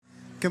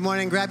Good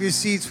morning. Grab your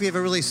seats. We have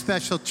a really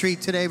special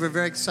treat today. We're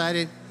very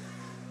excited.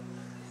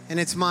 And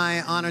it's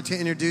my honor to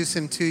introduce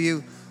him to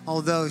you.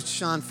 Although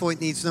Sean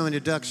Feucht needs no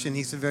introduction,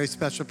 he's a very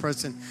special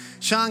person.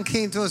 Sean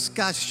came to us,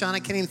 Sean, I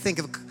can't even think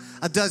of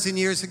a dozen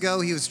years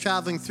ago. He was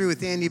traveling through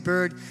with Andy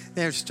Bird.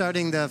 They're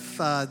starting the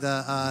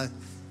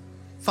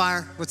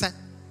fire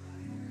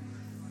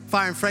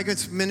and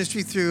fragrance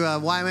ministry through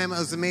YWAM. It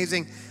was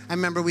amazing. I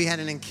remember we had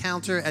an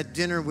encounter at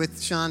dinner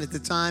with Sean at the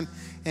time.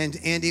 And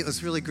Andy, it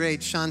was really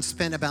great. Sean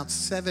spent about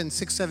 7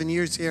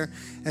 years here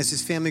as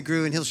his family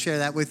grew, and he'll share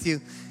that with you.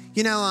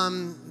 You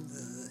know,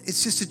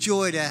 it's just a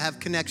joy to have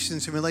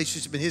connections and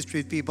relationship and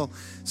history with people.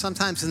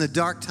 Sometimes in the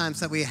dark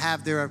times that we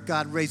have there,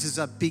 God raises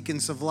up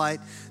beacons of light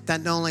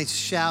that not only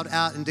shout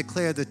out and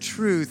declare the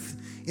truth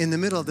in the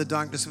middle of the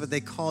darkness, but they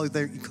call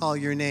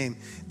your name.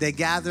 They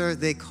gather,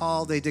 they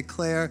call, they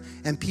declare,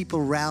 and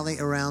people rally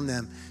around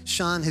them.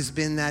 Sean has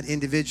been that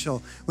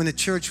individual. When the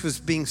church was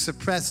being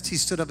suppressed, he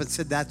stood up and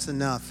said, that's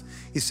enough.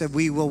 He said,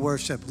 we will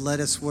worship. Let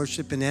us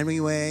worship in any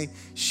way,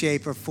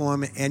 shape, or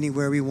form,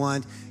 anywhere we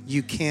want.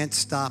 You can't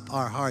stop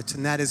our hearts.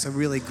 And that is a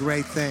really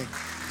great thing.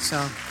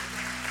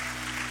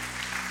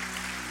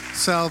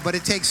 But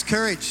it takes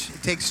courage.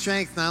 It takes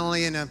strength, not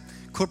only in a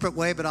corporate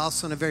way, but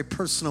also in a very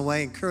personal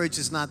way. And courage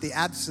is not the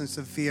absence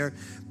of fear,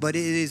 but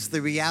it is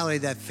the reality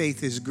that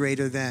faith is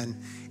greater than,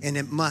 and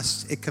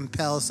it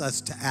compels us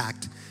to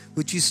act.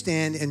 Would you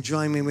stand and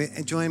join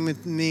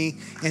with me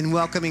in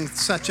welcoming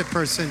such a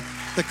person,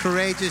 the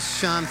courageous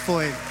Sean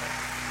Feucht.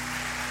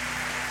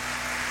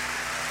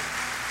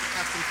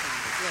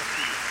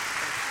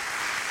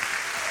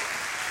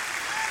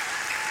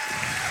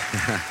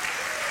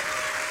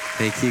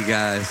 Thank you,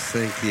 guys.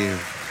 Thank you.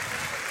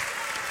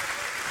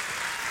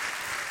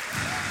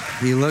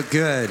 You look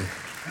good.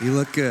 You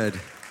look good.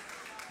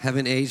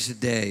 Haven't aged a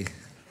day.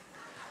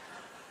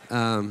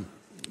 Man,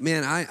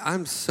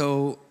 I'm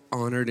so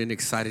honored and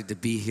excited to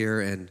be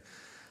here, and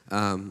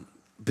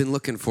been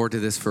looking forward to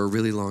this for a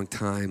really long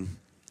time.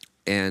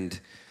 And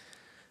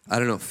I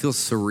don't know, it feels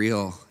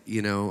surreal,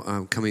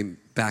 coming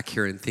back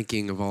here and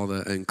thinking of all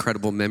the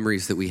incredible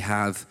memories that we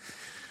have.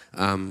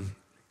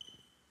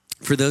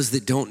 For those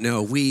that don't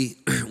know, we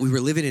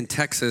were living in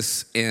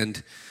Texas,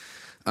 and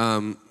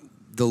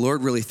the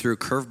Lord really threw a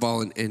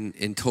curveball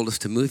and told us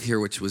to move here,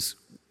 which was,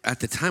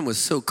 at the time, was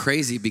so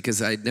crazy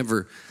because I'd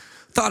never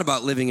thought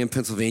about living in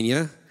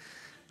Pennsylvania.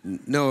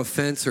 No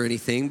offense or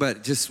anything, but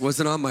it just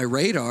wasn't on my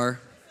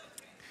radar.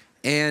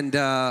 And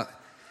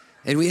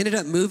we ended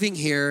up moving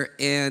here,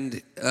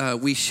 and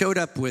we showed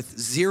up with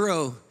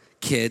 0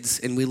 kids,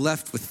 and we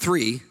left with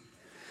 3.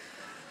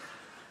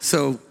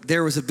 So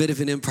there was a bit of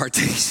an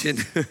impartation.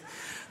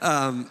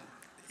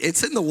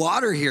 It's in the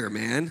water here,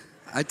 man.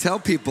 I tell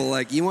people,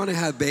 you want to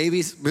have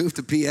babies, move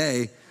to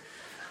PA.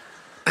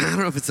 I don't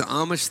know if it's an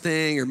Amish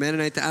thing or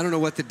Mennonite thing. I don't know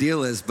what the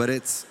deal is, but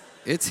it's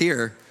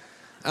here.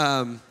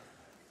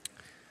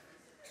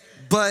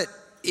 But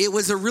it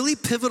was a really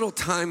pivotal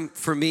time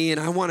for me,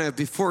 and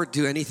before I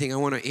do anything, I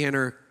want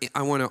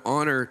to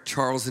honor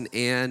Charles and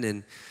Ann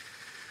and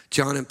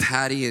John and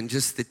Patty and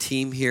just the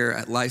team here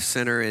at Life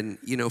Center. And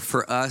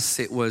for us,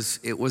 it was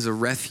a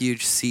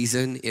refuge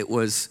season.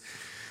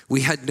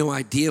 We had no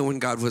idea when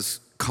God was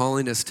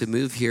calling us to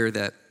move here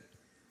that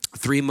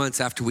 3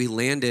 months after we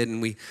landed,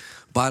 and we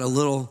bought a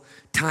little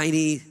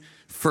tiny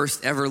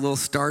first ever little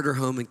starter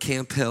home in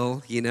Camp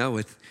Hill,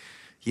 with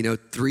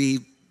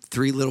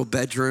three little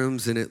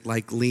bedrooms, and it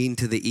leaned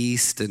to the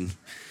east, and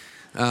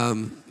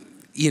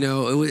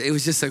it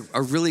was just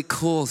a really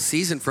cool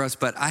season for us.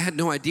 But I had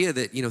no idea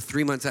that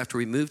 3 months after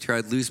we moved here,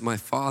 I'd lose my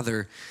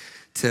father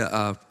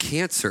to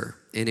cancer,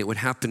 and it would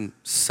happen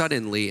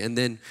suddenly. And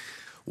then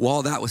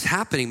while that was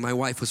happening, my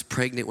wife was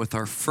pregnant with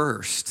our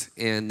first,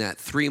 and that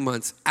 3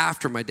 months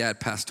after my dad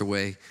passed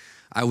away,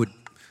 I would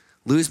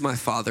lose my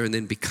father and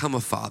then become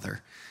a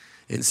father.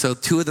 And so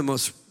 2 of the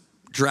most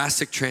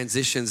drastic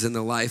transitions in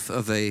the life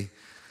of a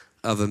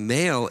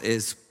male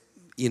is,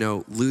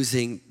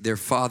 losing their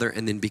father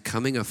and then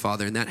becoming a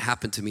father. And that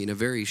happened to me in a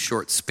very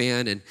short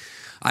span. And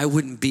I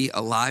wouldn't be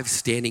alive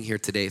standing here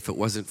today if it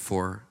wasn't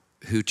for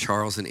who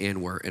Charles and Ann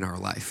were in our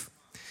life.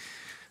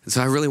 And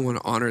so I really want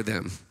to honor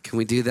them. Can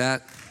we do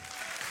that?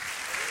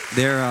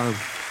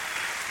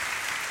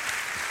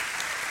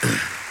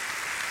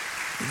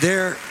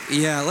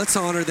 Let's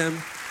honor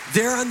them.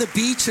 They're on the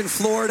beach in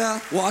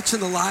Florida, watching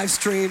the live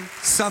stream,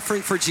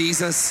 suffering for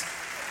Jesus.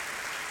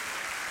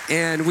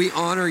 And we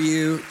honor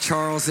you,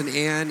 Charles and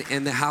Ann,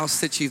 and the house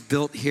that you've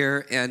built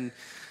here. And,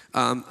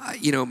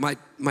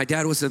 my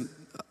dad was a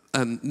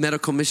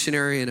medical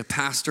missionary and a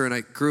pastor, and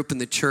I grew up in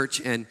the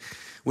church. And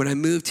when I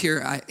moved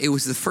here, it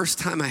was the first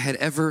time I had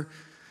ever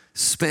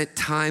spent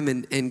time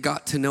and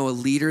got to know a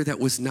leader that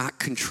was not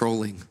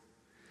controlling.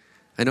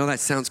 I know that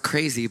sounds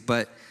crazy,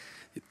 but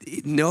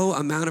no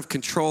amount of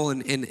control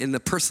and the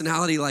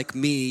personality like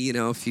me,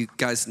 if you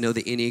guys know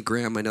the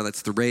Enneagram, I know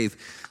that's the rave.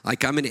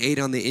 I'm an 8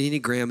 on the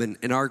Enneagram,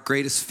 and our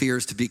greatest fear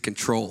is to be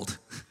controlled.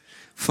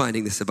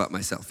 Finding this about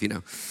myself,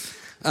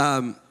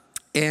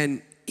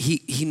 And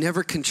he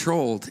never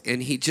controlled,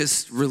 and he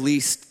just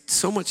released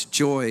so much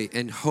joy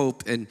and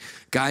hope and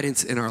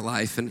guidance in our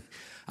life. And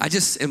I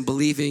just am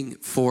believing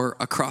for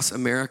across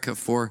America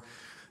for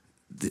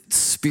the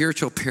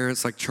spiritual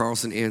parents like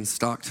Charles and Ann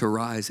Stock to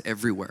rise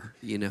everywhere,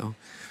 you know,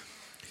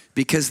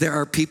 because there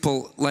are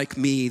people like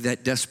me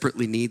that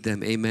desperately need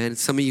them. Amen.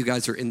 Some of you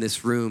guys are in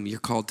this room. You're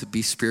called to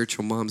be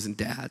spiritual moms and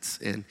dads,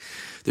 and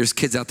there's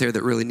kids out there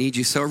that really need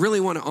you. So I really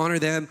want to honor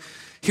them.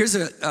 Here's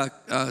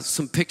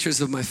some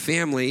pictures of my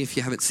family. If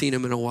you haven't seen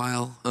them in a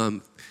while,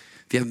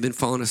 if you haven't been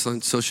following us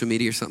on social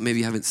media or something, maybe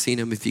you haven't seen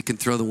them. If you can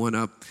throw the one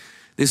up.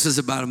 This was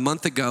about a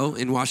month ago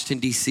in Washington,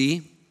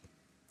 D.C.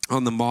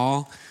 on the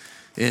mall.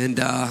 And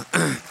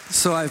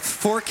so I have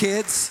 4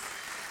 kids,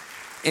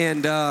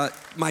 and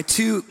my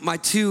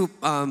two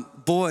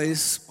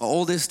boys,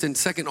 oldest and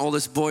second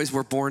oldest boys,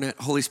 were born at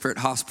Holy Spirit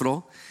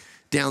Hospital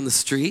down the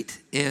street,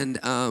 and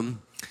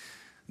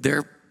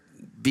they're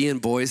being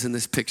boys in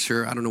this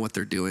picture. I don't know what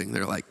they're doing.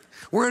 They're like,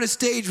 we're on a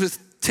stage with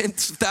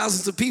tens of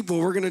thousands of people.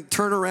 We're gonna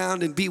turn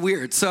around and be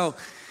weird. So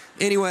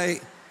anyway,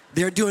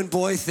 they're doing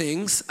boy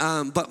things,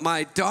 but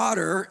my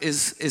daughter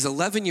is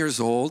 11 years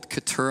old,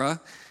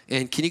 Keturah.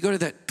 And can you go to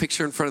that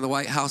picture in front of the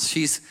White House?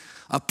 She's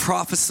a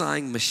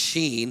prophesying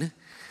machine,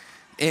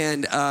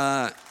 and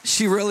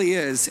she really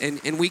is.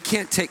 And we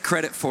can't take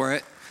credit for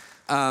it.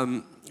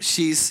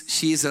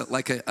 She's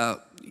like a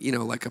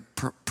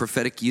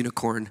prophetic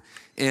unicorn,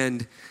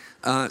 and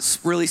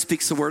really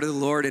speaks the word of the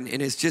Lord. And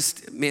is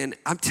just, man,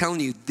 I'm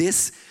telling you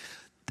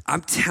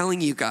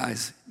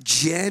guys,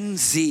 Gen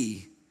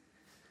Z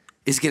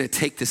is going to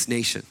take this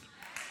nation.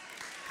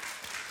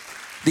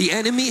 The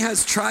enemy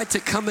has tried to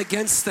come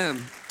against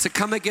them, to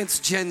come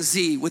against Gen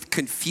Z with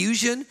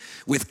confusion,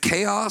 with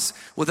chaos,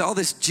 with all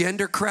this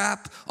gender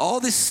crap,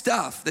 all this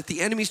stuff that the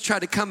enemy's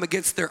tried to come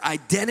against their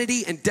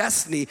identity and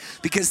destiny,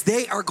 because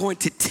they are going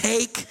to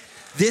take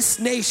this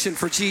nation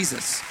for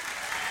Jesus.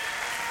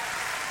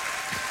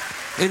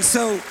 And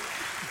so,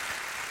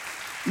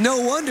 no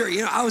wonder,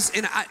 you know,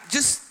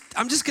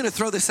 I'm just gonna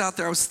throw this out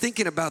there. I was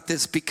thinking about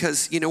this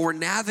because, you know, we're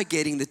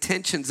navigating the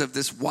tensions of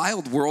this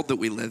wild world that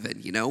we live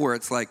in, you know, where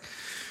it's like,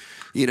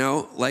 you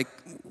know, like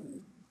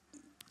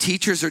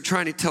teachers are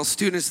trying to tell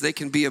students they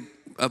can be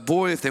a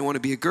boy if they want to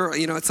be a girl.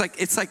 You know, it's like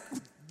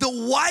the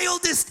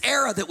wildest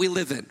era that we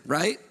live in,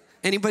 right?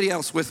 Anybody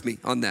else with me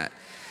on that?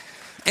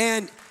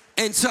 And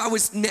so I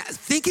was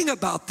thinking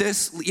about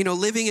this, you know,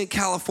 living in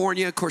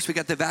California. Of course, we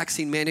got the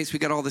vaccine mandates. We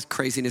got all this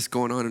craziness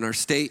going on in our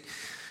state.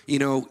 You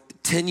know,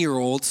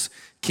 10-year-olds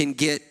can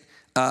get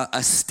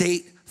a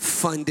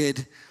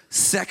state-funded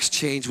sex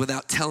change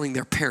without telling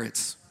their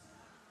parents.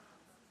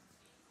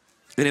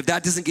 And if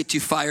that doesn't get you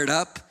fired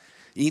up,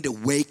 you need to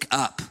wake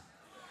up,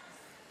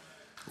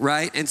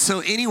 right? And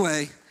so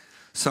anyway,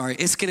 sorry,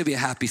 it's gonna be a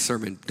happy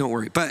sermon, don't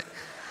worry. But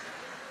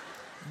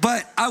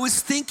I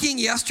was thinking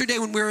yesterday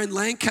when we were in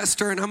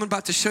Lancaster, and I'm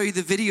about to show you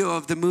the video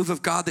of the move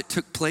of God that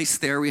took place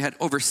there. We had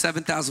over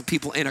 7,000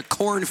 people in a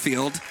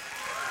cornfield.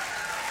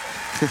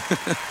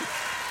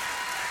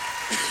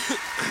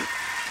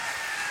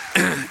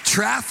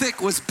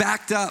 Traffic was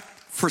backed up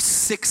for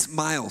 6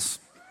 miles.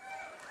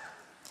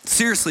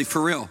 Seriously,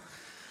 for real.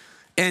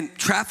 And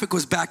traffic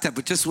was backed up.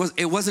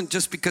 It wasn't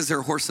just because there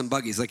were horse and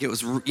buggies. Like it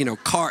was, you know,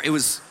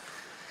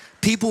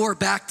 people were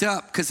backed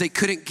up because they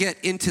couldn't get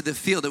into the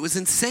field. It was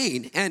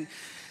insane. And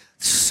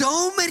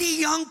so many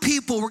young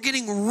people were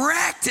getting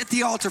wrecked at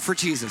the altar for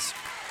Jesus.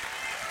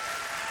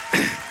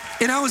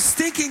 And I was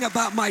thinking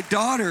about my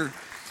daughter,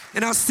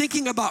 and I was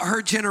thinking about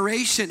her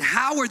generation.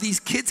 How are these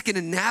kids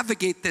gonna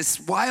navigate this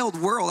wild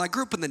world? I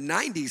grew up in the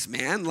 90s,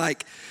 man.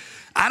 Like,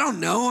 I don't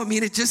know. I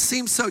mean, it just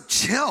seems so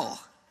chill.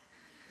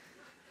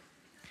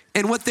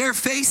 And what they're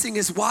facing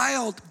is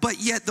wild, but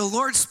yet the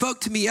Lord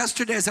spoke to me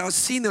yesterday as I was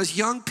seeing those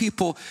young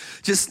people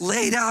just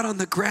laid out on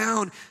the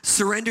ground,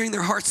 surrendering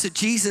their hearts to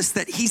Jesus,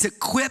 that He's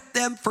equipped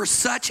them for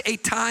such a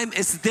time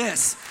as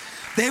this.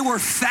 They were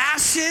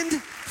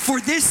fashioned for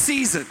this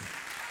season.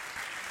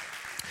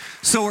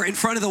 So we're in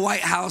front of the White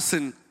House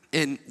and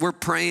we're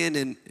praying,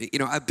 and you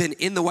know, I've been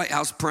in the White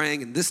House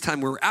praying, and this time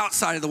we're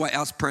outside of the White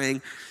House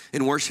praying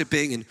and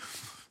worshiping,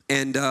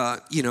 and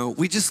you know,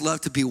 we just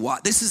love to be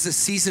this is a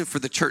season for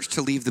the church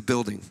to leave the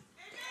building.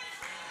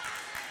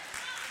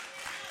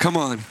 Come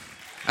on,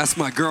 that's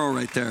my girl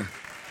right there.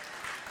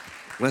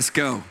 Let's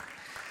go.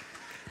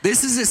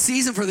 This is a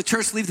season for the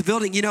church to leave the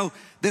building. You know,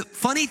 the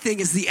funny thing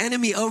is the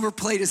enemy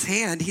overplayed his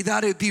hand. He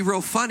thought it would be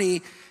real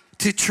funny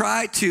to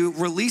try to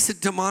release a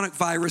demonic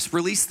virus,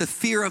 release the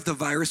fear of the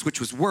virus, which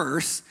was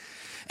worse,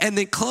 and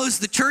then close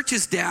the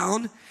churches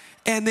down,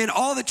 and then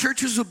all the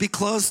churches will be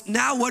closed.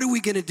 Now what are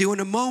we gonna do in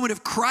a moment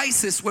of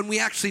crisis when we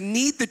actually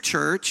need the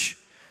church?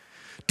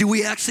 Do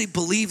we actually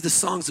believe the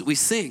songs that we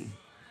sing?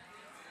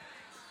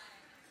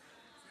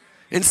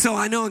 And so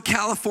I know in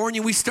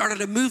California, we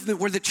started a movement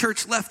where the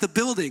church left the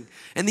building,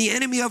 and the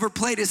enemy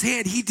overplayed his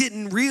hand. He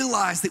didn't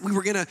realize that we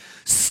were gonna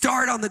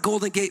start on the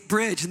Golden Gate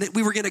Bridge, and that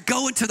we were gonna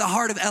go into the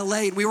heart of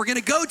LA, and we were gonna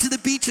go to the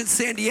beach in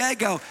San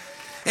Diego.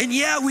 And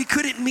yeah, we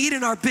couldn't meet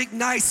in our big,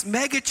 nice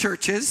mega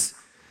churches,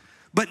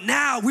 but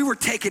now we were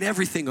taking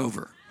everything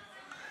over.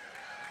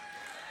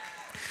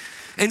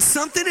 And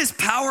something is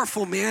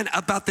powerful, man,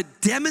 about the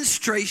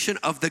demonstration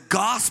of the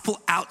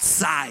gospel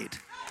outside.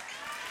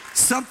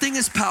 Something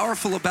is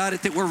powerful about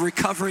it that we're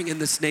recovering in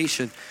this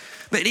nation.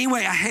 But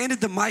anyway, I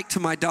handed the mic to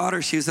my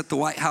daughter. She was at the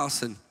White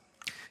House and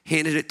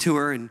handed it to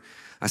her. And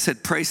I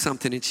said, pray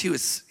something. And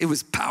it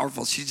was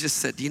powerful. She just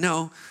said,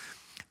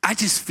 I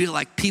just feel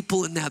like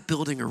people in that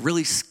building are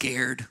really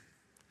scared.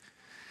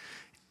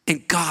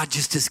 And God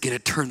just is gonna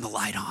turn the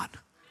light on.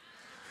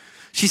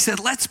 She said,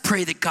 let's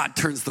pray that God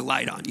turns the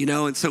light on,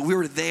 And so we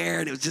were there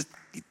and it was just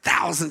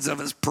thousands of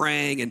us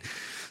praying, and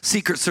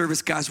Secret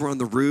Service guys were on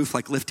the roof,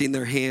 like lifting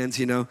their hands,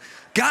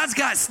 God's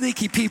got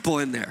sneaky people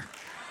in there.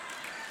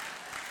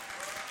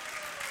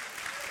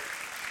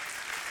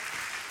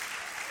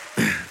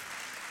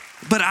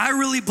 But I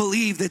really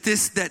believe that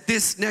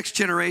this next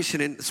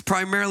generation, and it's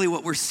primarily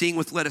what we're seeing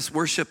with Let Us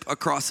Worship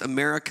across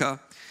America,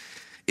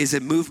 is a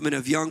movement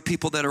of young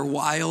people that are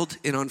wild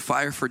and on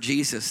fire for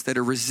Jesus, that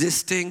are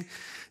resisting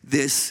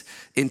this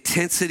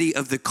intensity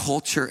of the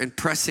culture and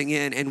pressing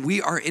in. And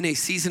we are in a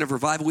season of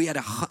revival.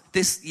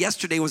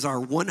 Yesterday was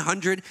our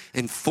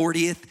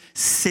 140th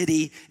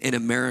city in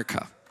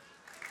America.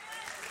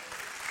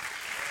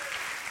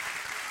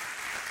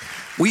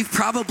 We've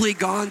probably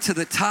gone to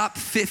the top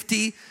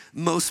 50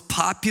 most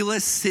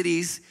populous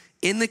cities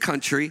in the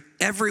country,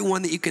 every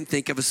one that you can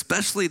think of,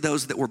 especially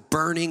those that were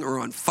burning or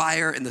on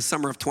fire in the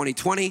summer of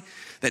 2020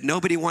 that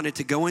nobody wanted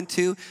to go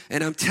into.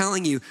 And I'm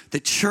telling you, the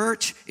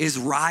church is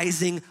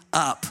rising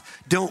up.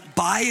 Don't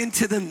buy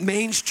into the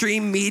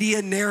mainstream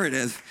media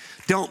narrative.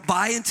 Don't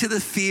buy into the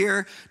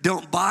fear.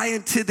 Don't buy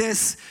into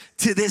this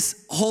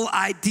whole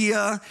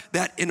idea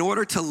that in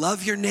order to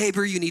love your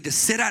neighbor, you need to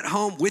sit at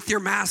home with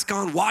your mask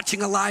on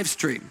watching a live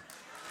stream.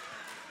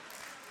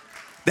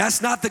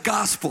 That's not the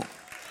gospel.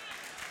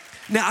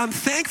 Now, I'm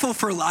thankful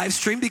for live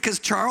stream because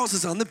Charles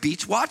is on the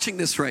beach watching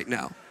this right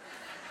now.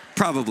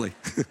 Probably.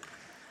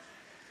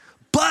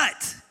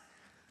 But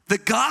the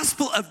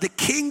gospel of the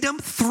kingdom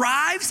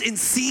thrives in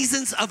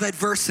seasons of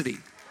adversity.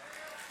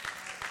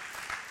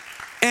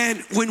 And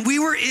when we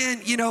were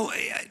in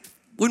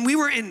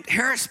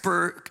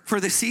Harrisburg for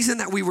the season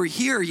that we were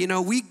here,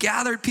 we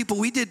gathered people,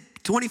 we did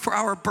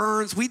 24-hour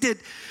burns,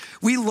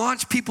 we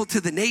launched people to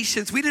the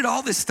nations, we did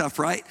all this stuff,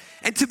 right?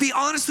 And to be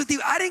honest with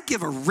you, I didn't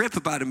give a rip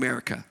about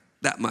America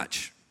that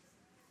much.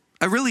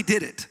 I really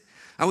didn't.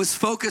 I was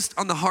focused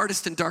on the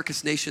hardest and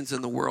darkest nations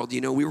in the world.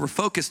 We were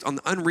focused on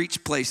the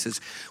unreached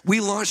places. We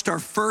launched our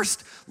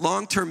first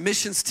long-term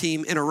missions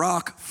team in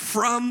Iraq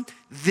from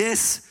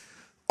this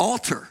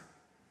altar.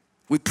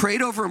 We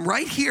prayed over them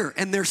right here,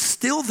 and they're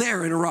still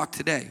there in Iraq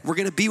today. We're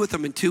gonna be with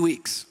them in 2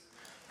 weeks.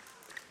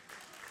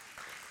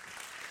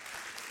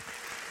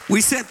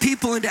 We sent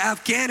people into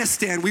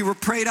Afghanistan. We were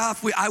prayed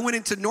off. I went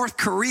into North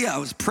Korea. I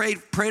was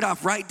prayed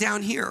off right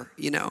down here,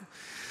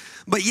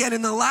 But yet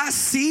in the last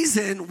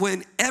season,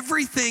 when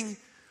everything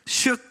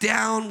shook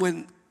down,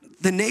 when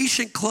the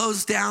nation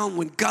closed down,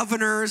 when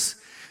governors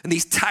and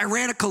these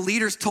tyrannical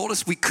leaders told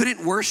us we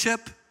couldn't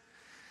worship,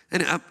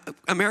 and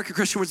American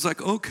Christian was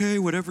like, okay,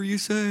 whatever you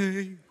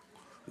say,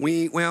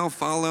 we will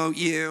follow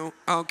you,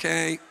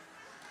 okay.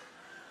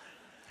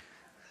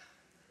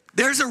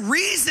 There's a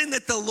reason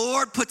that the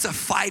Lord puts a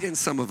fight in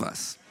some of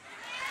us.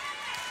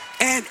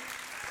 And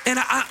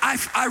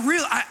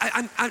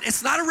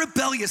it's not a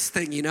rebellious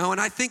thing, and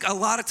I think a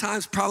lot of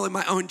times, probably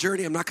my own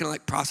journey, I'm not gonna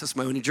process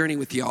my own journey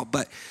with y'all,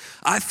 but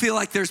I feel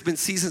like there's been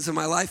seasons in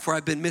my life where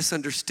I've been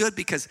misunderstood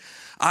because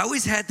I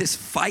always had this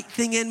fight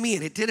thing in me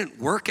and it didn't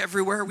work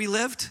everywhere we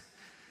lived.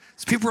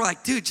 So people were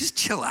like, dude, just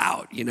chill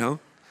out,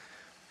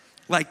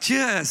 Like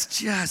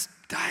just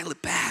dial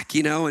it back,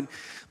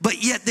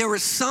 But yet there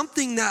was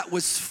something that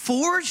was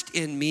forged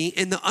in me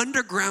in the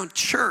underground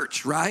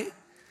church, right?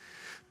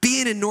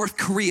 Being in North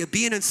Korea,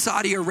 being in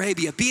Saudi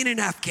Arabia, being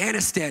in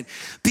Afghanistan,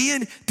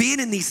 being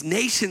in these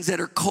nations that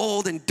are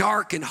cold and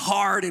dark and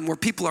hard and where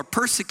people are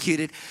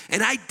persecuted.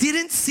 And I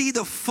didn't see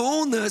the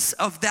fullness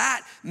of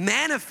that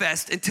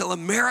manifest until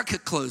America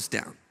closed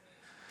down.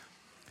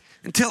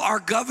 Until our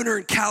governor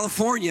in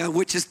California,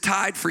 which is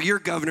tied for your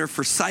governor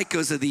for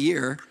Psychos of the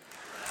Year,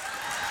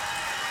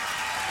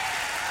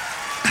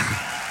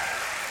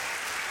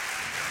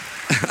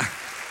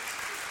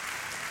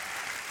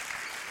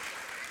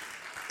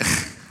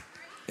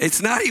 it's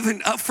not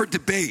even up for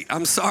debate.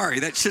 I'm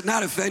sorry, that should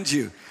not offend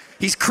you.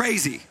 He's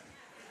crazy.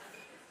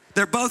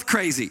 They're both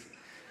crazy.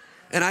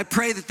 And I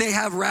pray that they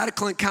have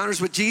radical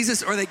encounters with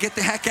Jesus or they get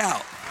the heck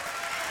out.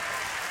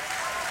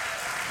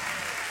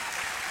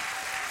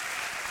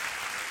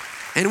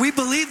 And we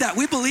believe that.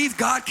 We believe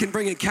God can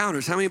bring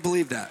encounters. How many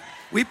believe that?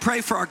 We pray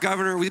for our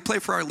governor, we pray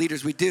for our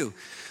leaders, we do.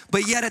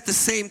 But yet at the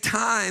same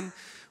time,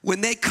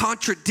 when they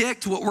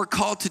contradict what we're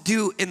called to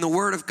do in the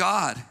Word of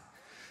God,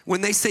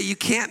 when they say you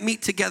can't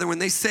meet together, when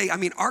they say,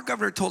 our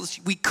governor told us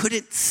we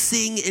couldn't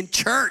sing in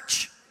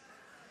church.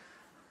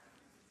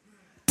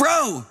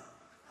 Bro,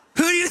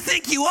 who do you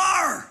think you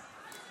are?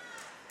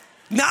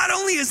 Not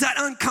only is that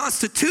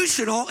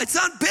unconstitutional, it's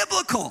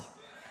unbiblical.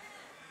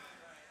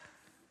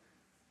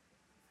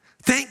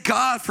 Thank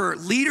God for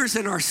leaders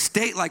in our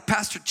state like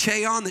Pastor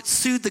Cheon that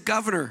sued the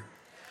governor.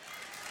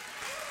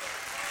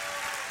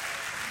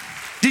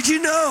 Did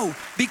you know,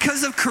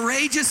 because of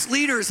courageous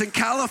leaders in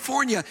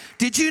California,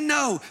 did you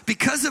know,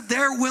 because of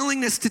their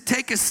willingness to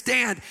take a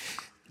stand,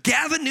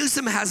 Gavin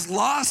Newsom has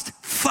lost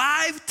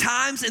 5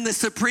 times in the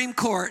Supreme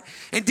Court?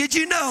 And did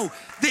you know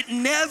that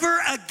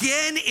never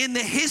again in the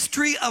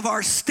history of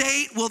our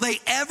state will they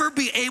ever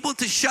be able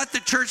to shut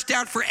the church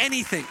down for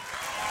anything?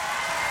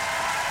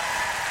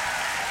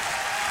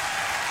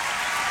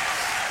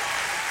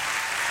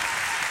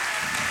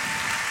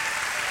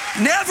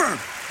 Never.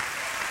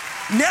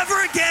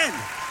 Never again.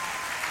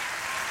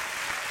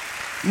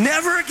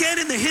 Never again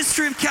in the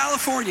history of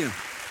California.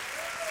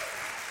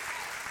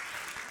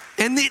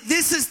 And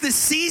this is the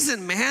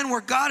season, man,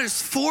 where God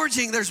is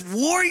forging. There's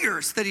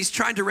warriors that he's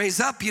trying to raise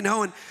up, you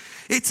know, and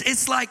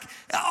it's like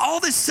all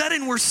of a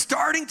sudden we're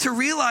starting to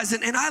realize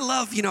it. And I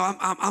love, you know,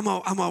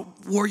 I'm a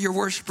warrior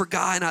worshiper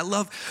guy, and I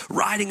love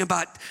writing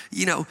about,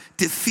 you know,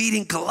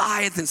 defeating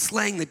Goliath and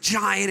slaying the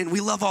giant, and we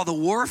love all the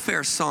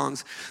warfare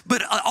songs.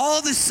 But all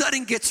of a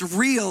sudden gets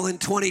real in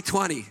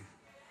 2020.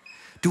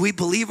 Do we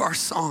believe our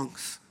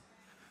songs?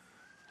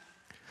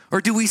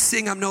 Or do we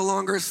sing, I'm no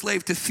longer a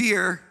slave to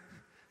fear,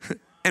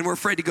 and we're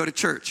afraid to go to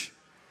church?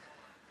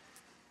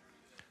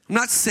 I'm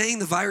not saying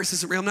the virus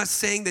isn't real. I'm not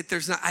saying that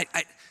there's not,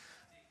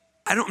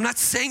 I'm not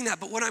saying that,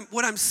 but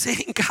what I'm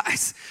saying,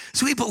 guys,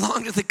 is we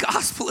belong to the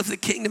gospel of the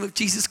kingdom of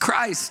Jesus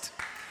Christ.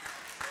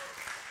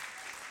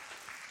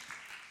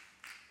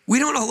 We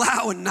don't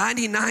allow a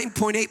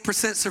 99.8%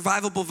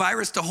 survivable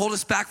virus to hold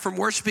us back from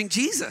worshiping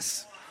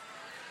Jesus.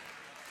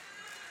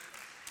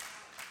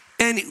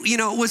 And, you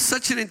know, it was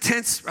such an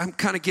intense, I'm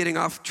kind of getting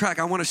off track.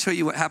 I want to show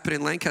you what happened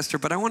in Lancaster,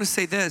 but I want to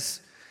say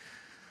this.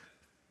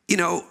 You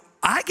know,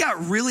 I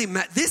got really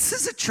this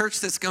is a church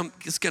that's going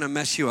to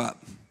mess you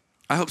up.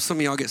 I hope some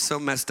of y'all get so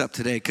messed up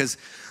today, because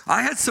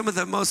I had some of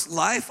the most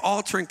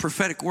life-altering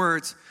prophetic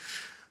words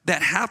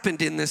that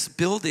happened in this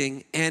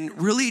building and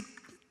really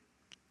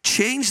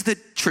changed the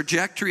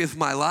trajectory of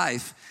my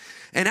life.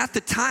 And at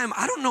the time,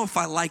 I don't know if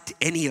I liked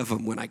any of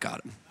them when I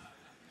got them.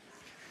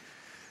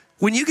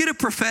 When you get a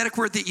prophetic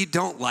word that you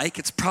don't like,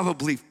 it's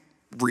probably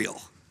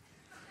real.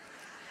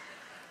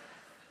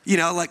 You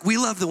know, like we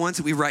love the ones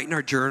that we write in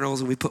our journals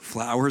and we put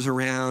flowers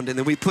around, and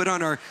then we put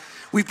on our,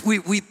 we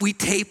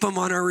tape them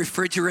on our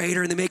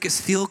refrigerator, and they make us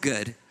feel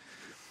good.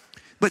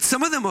 But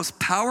some of the most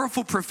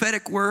powerful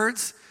prophetic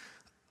words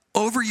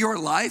over your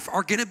life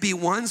are gonna be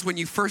ones when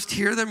you first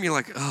hear them, you're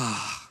like,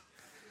 oh.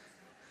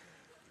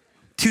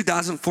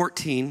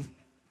 2014,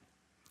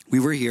 we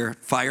were here,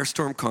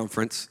 Firestorm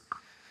Conference.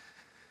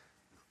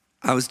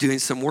 I was doing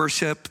some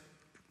worship,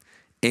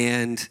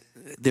 and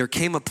there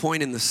came a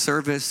point in the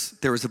service,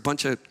 there was a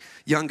bunch of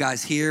young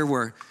guys here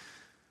where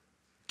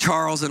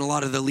Charles and a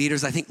lot of the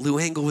leaders, I think Lou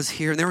Engle was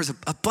here, and there was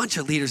a bunch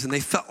of leaders, and they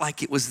felt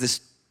like it was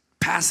this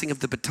passing of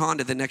the baton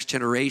to the next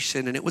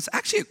generation, and it was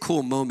actually a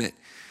cool moment.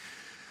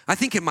 I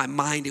think in my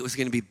mind it was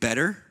gonna be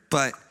better,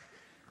 but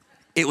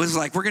it was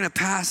like, we're gonna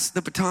pass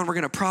the baton, we're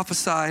gonna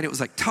prophesy, and it was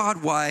like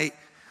Todd White,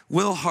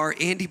 Will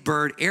Hart, Andy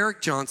Bird,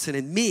 Eric Johnson,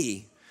 and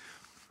me.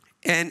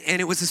 And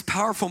it was this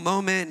powerful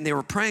moment, and they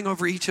were praying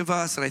over each of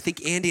us, and I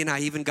think Andy and I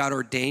even got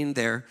ordained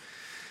there.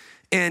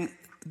 And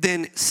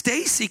then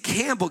Stacy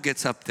Campbell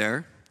gets up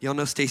there. Y'all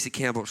know Stacy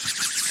Campbell,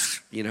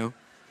 you know?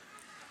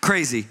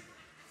 Crazy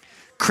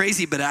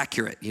but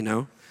accurate, you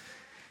know?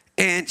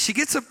 And she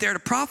gets up there to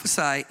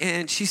prophesy,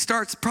 and she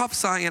starts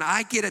prophesying, and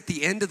I get at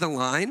the end of the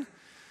line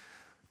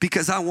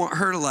because I want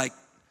her to like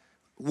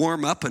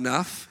warm up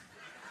enough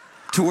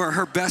to where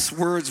her best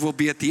words will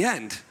be at the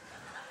end.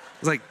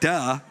 It's like,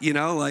 duh, you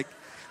know, like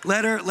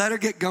let her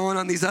get going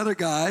on these other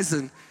guys.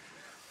 And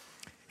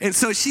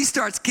so she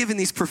starts giving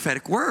these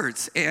prophetic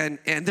words, and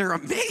they're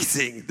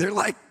amazing. They're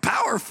like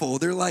powerful.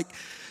 They're like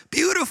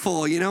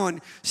beautiful, you know, and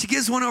she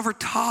gives one over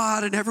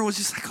Todd, and everyone's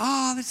just like,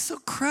 oh, that's so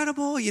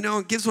credible, you know,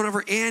 and gives one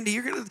over Andy.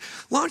 You're going to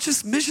launch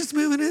this missions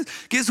movement.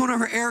 Gives one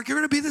over Eric. You're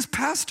going to be this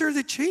pastor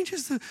that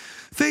changes the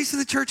face of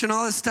the church and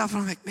all this stuff.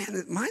 And I'm like,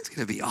 man, mine's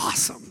going to be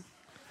awesome.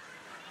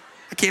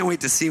 I can't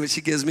wait to see what she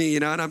gives me, you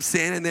know, and I'm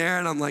standing there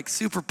and I'm like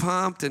super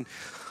pumped, and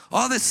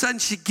all of a sudden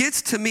she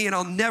gets to me, and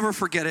I'll never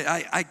forget it.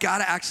 I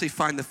gotta actually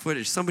find the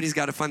footage. Somebody's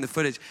gotta find the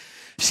footage.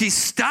 She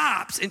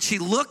stops and she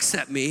looks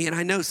at me, and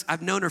I know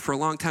I've known her for a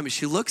long time, and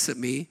she looks at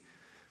me,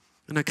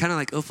 and I kind of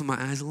like open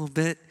my eyes a little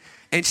bit,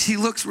 and she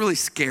looks really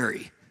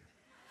scary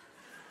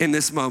in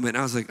this moment.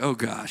 I was like, oh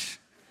gosh,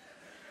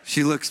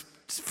 she looks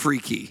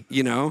freaky,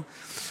 you know?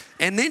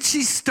 And then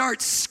she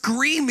starts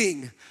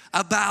screaming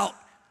about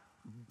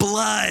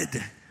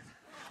blood.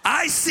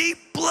 I see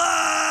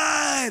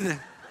blood.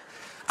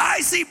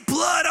 I see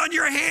blood on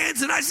your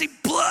hands, and I see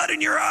blood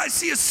in your eyes. I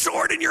see a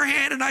sword in your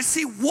hand, and I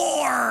see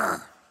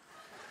war.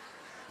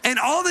 And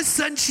all of a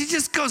sudden, she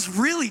just goes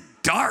really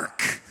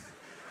dark.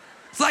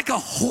 It's like a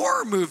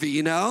horror movie,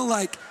 you know?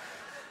 Like,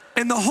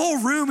 and the whole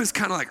room is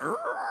kind of like,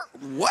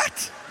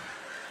 what?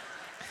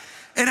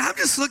 And I'm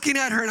just looking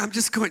at her, and I'm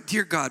just going,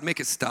 dear God,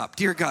 make it stop.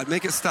 Dear God,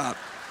 make it stop.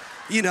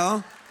 You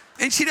know?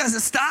 And she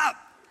doesn't stop.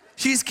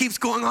 she just keeps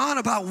going on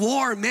about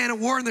war and man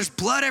of war, and there's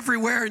blood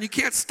everywhere, and you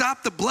can't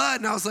stop the blood.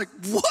 And I was like,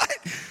 what?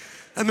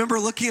 I remember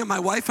looking at my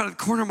wife out of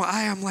the corner of my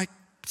eye. I'm like,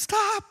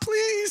 stop,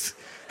 please,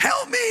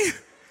 help me.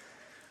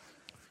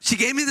 She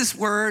gave me this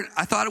word.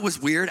 I thought it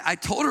was weird. I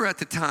told her at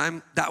the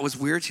time that was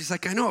weird. She's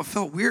like, I know it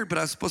felt weird, but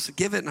I was supposed to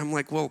give it. And I'm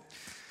like, well,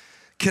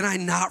 can I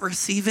not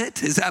receive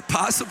it? Is that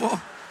possible?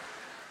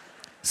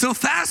 So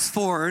fast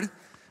forward,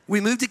 we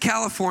moved to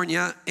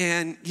California,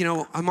 and, you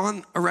know, I'm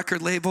on a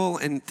record label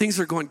and things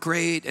are going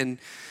great. And,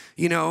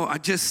 you know, I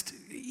just,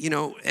 you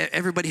know,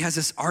 everybody has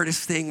this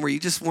artist thing where you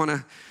just want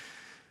to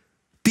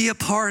be a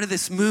part of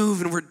this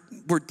move. And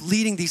we're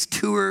leading these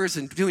tours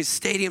and doing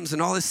stadiums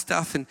and all this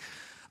stuff. And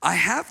I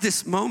have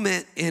this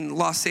moment in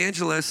Los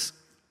Angeles,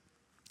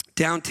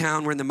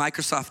 downtown. We're in the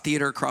Microsoft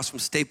Theater across from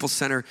Staples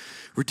Center.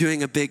 We're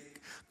doing a big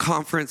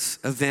conference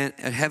event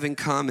at Heaven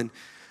Come, and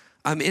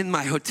I'm in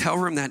my hotel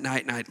room that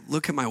night, and I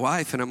look at my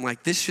wife, and I'm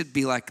like, this should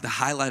be like the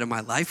highlight of my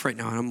life right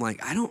now. And I'm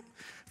like, I don't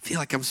feel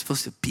like I'm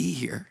supposed to be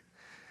here.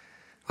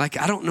 Like,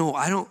 I don't know.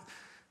 I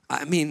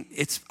mean,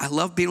 I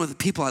love being with the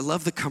people. I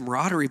love the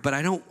camaraderie, but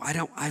I don't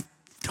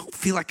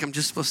feel like I'm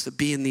just supposed to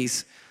be in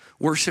these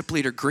worship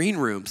leader green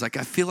rooms. Like,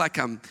 I feel like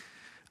I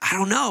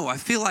don't know. I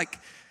feel like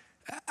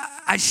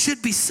I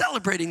should be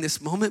celebrating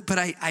this moment, but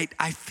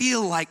I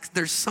feel like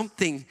there's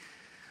something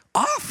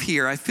off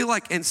here. I feel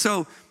like, and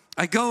so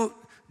I go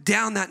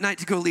down that night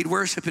to go lead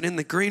worship, and in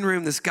the green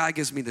room, this guy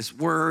gives me this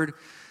word,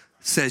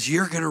 says,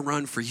 you're gonna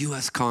run for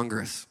U.S.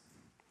 Congress,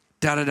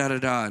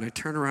 da-da-da-da-da. And I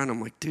turn around,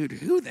 I'm like, dude,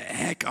 who the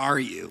heck are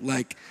you?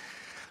 Like,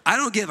 I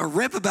don't give a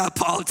rip about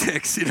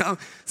politics, you know?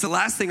 It's the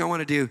last thing I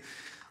wanna do.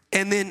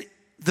 And then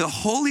the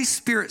Holy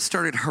Spirit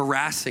started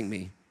harassing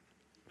me.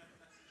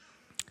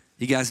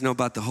 You guys know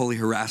about the holy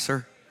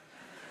harasser?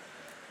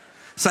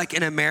 It's like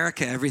in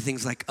America,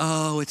 everything's like,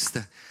 oh, it's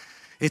the,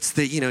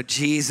 you know,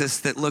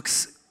 Jesus that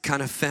looks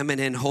kind of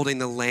feminine, holding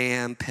the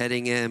lamb,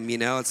 petting him, you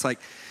know? It's like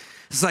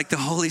the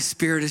Holy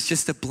Spirit is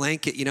just a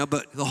blanket, you know?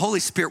 But the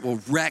Holy Spirit will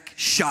wreck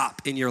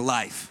shop in your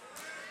life.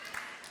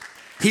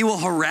 He will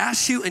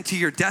harass you into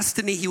your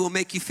destiny. He will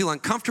make you feel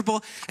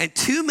uncomfortable. And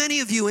too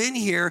many of you in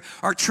here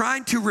are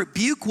trying to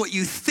rebuke what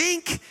you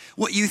think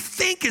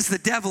is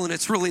the devil, and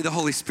it's really the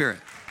Holy Spirit.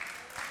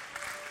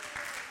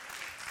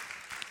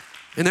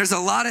 And there's a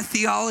lot of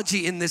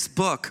theology in this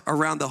book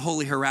around the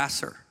holy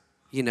harasser,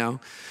 you know?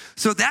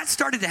 So that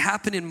started to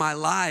happen in my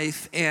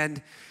life, and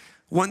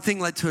one thing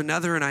led to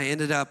another, and I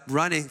ended up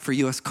running for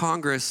U.S.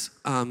 Congress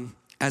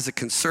as a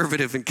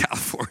conservative in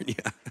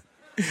California,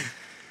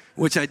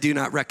 which I do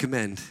not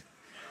recommend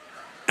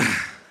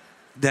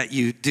that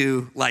you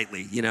do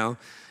lightly, you know?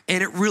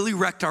 And it really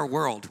wrecked our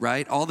world,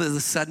 right? All of a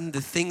sudden, the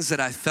things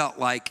that I felt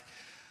like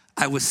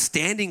I was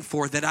standing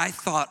for that I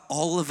thought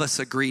all of us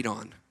agreed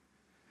on,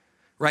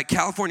 right?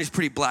 California's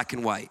pretty black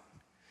and white,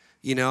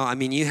 you know? I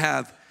mean, you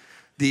have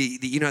the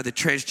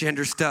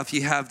transgender stuff.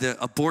 You have the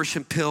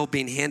abortion pill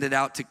being handed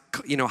out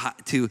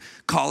to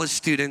college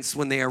students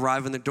when they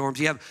arrive in the dorms.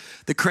 You have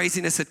the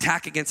craziness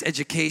attack against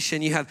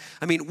education. You have,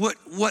 I mean,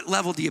 what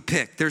level do you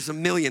pick? There's a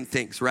million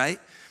things, right?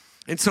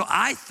 And so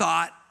I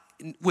thought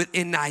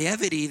in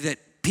naivety that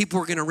people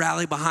were gonna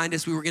rally behind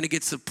us. We were gonna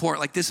get support.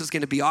 Like, this was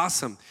gonna be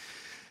awesome.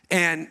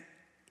 And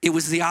it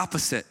was the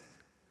opposite.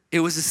 It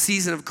was a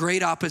season of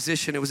great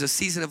opposition. It was a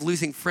season of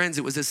losing friends.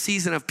 It was a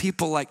season of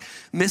people like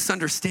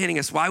misunderstanding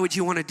us. Why would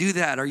you want to do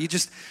that?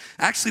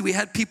 Actually, we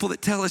had people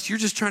that tell us, you're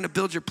just trying to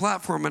build your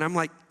platform. And I'm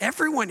like,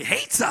 everyone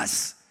hates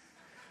us.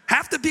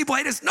 Half the people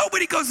hate us.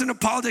 Nobody goes into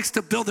politics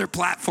to build their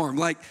platform.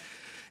 Like,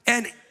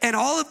 and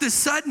all of a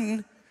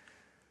sudden,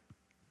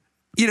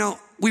 you know,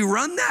 we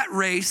run that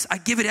race. I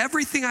give it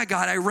everything I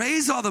got. I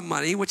raise all the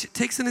money, which it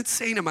takes an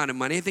insane amount of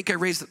money. I think I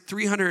raised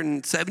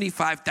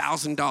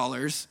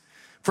 $375,000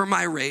 for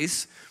my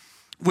race,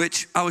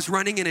 which I was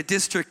running in a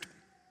district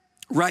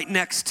right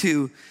next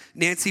to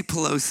Nancy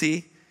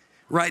Pelosi,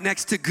 right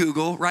next to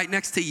Google, right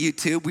next to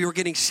YouTube. We were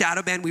getting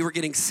shadow banned. We were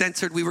getting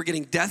censored. We were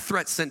getting death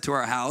threats sent to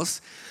our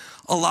house.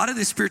 A lot of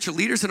the spiritual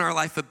leaders in our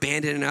life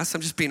abandoned us.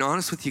 I'm just being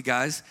honest with you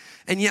guys.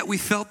 And yet we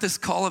felt this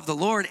call of the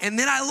Lord. And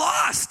then I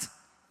lost.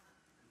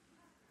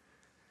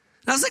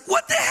 And I was like,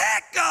 what the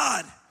heck,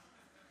 God?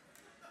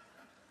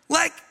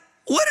 Like,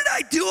 what did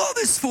I do all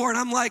this for? And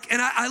I'm like,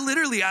 and I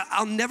literally,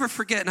 I'll never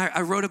forget, and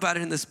I wrote about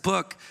it in this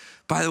book,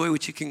 by the way,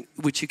 which you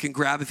can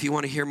grab if you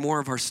want to hear more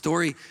of our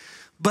story.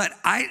 But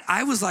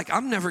I was like,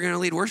 I'm never going to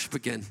lead worship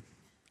again.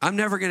 I'm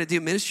never going to do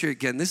ministry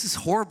again. This is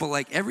horrible.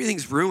 Like,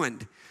 everything's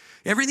ruined.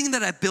 Everything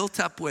that I built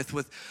up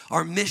with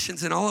our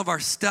missions and all of our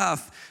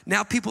stuff,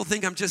 now people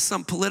think I'm just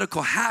some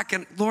political hack.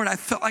 And Lord, I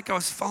felt like I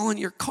was following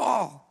your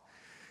call.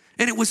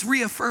 And it was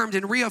reaffirmed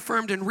and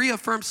reaffirmed and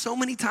reaffirmed so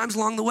many times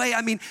along the way.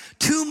 I mean,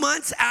 2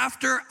 months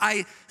after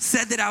I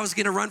said that I was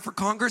gonna run for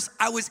Congress,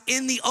 I was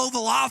in the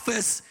Oval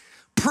Office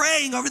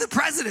praying over the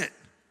president.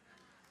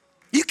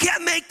 You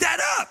can't make that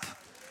up,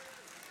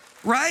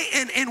 right?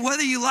 And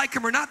whether you like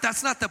him or not,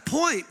 that's not the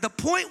point. The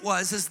point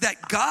is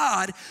that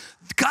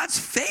God's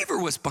favor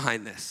was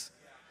behind this.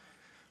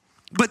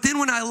 But then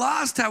when I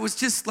lost, I was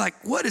just like,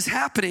 what is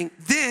happening?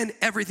 Then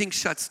everything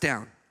shuts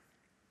down.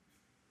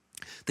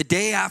 The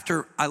day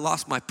after I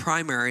lost my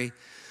primary,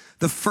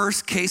 the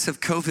first case of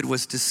COVID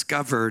was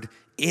discovered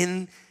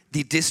in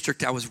the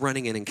district I was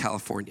running in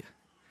California.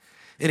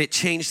 And it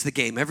changed the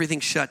game. Everything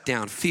shut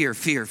down. Fear,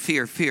 fear,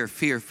 fear, fear,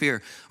 fear,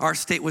 fear. Our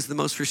state was the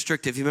most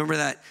restrictive. You remember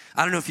that?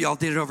 I don't know if y'all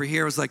did it over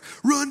here. It was like,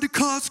 run to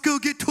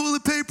Costco, get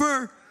toilet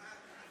paper.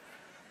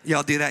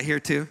 Y'all do that here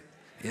too?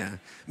 Yeah.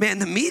 Man,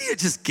 the media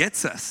just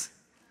gets us,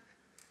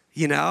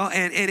 you know?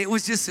 And it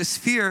was just this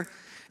fear.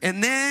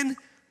 And then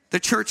the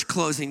church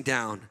closing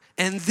down.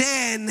 And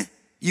then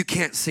you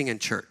can't sing in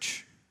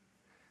church.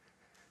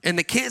 And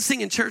the can't sing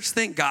in church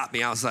thing got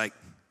me. I was like,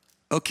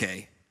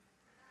 okay,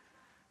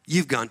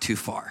 you've gone too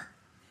far.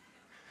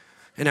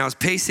 And I was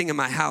pacing in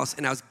my house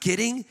and I was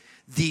getting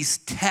these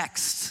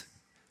texts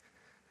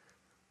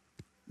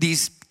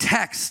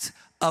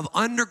of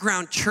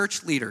underground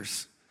church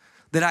leaders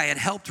that I had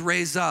helped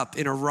raise up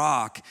in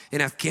Iraq,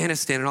 in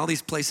Afghanistan, and all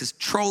these places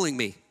trolling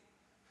me.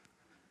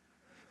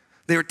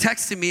 They were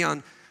texting me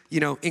on,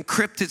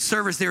 encrypted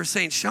servers. They were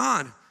saying,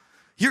 Sean,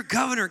 your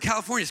governor in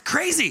California is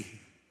crazy.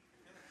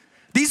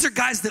 These are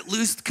guys that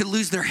could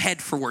lose their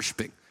head for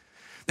worshiping.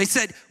 They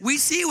said, we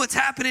see what's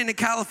happening in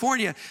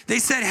California. They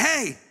said,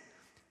 hey,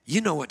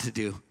 you know what to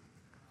do.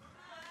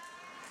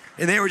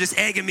 And they were just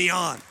egging me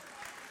on.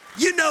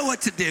 You know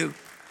what to do.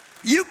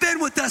 You've been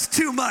with us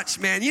too much,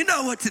 man. You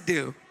know what to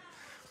do.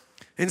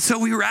 And so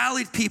we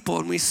rallied people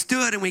and we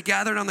stood and we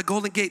gathered on the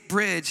Golden Gate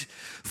Bridge.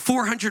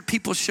 400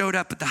 people showed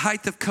up at the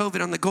height of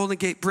COVID on the Golden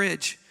Gate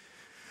Bridge.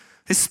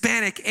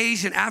 Hispanic,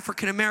 Asian,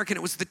 African American.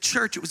 It was the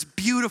church. It was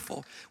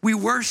beautiful. We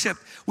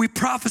worshiped. We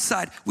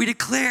prophesied. We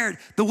declared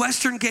the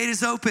Western Gate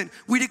is open.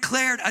 We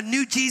declared a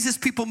new Jesus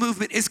People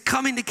movement is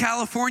coming to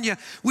California.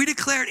 We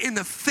declared in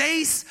the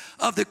face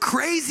of the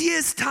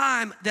craziest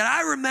time that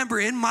I remember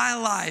in my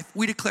life,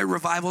 we declared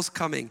revival's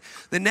coming.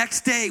 The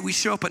next day, we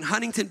show up in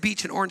Huntington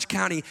Beach in Orange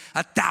County.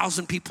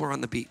 1,000 people are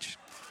on the beach.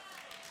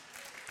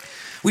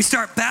 We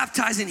start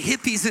baptizing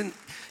hippies and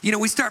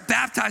we start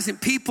baptizing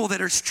people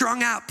that are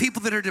strung out,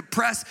 people that are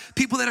depressed,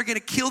 people that are gonna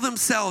kill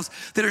themselves,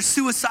 that are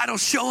suicidal,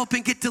 show up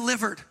and get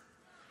delivered.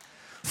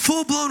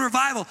 Full-blown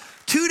revival.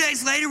 2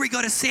 days later, we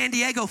go to San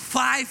Diego,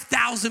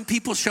 5,000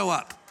 people show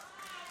up.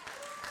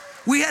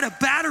 We had a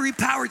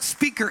battery-powered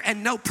speaker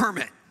and no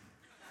permit.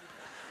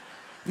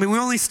 We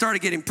only started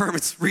getting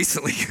permits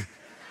recently.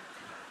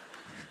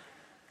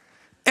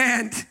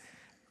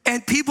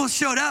 And people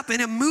showed up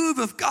and a move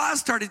of God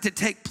started to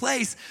take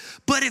place.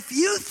 But if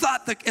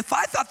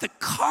I thought the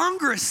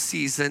Congress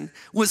season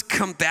was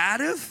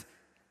combative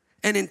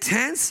and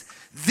intense,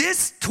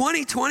 this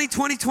 2020,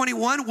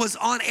 2021 was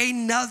on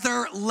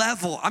another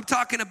level. I'm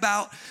talking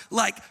about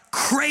like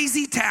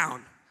crazy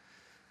town.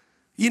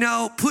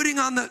 Putting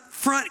on the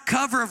front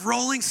cover of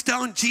Rolling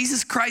Stone,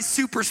 Jesus Christ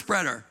Super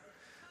Spreader,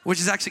 which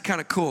is actually kind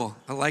of cool.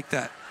 I like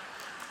that.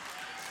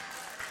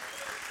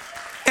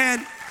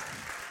 And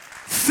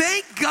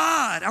thank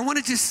God, I want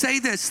to just say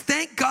this.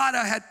 Thank God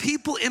I had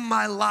people in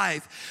my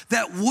life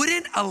that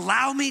wouldn't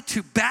allow me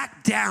to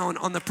back down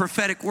on the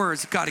prophetic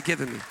words God had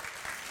given me.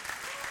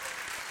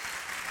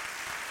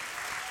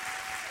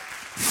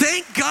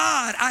 Thank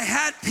God I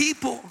had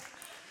people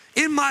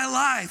in my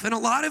life, and a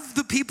lot of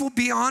the people,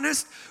 be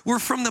honest, were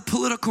from the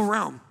political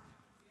realm.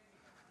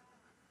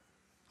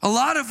 A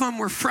lot of them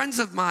were friends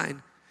of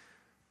mine,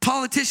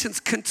 politicians,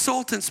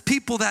 consultants,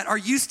 people that are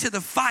used to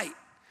the fight.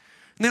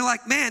 And they're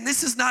like, man,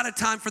 this is not a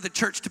time for the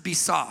church to be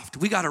soft.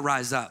 We got to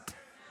rise up.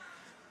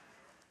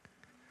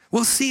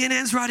 Well,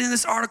 CNN's writing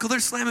this article. They're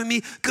slamming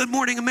me. Good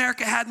Morning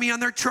America had me on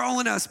there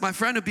trolling us. My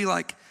friend would be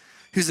like,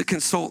 who's a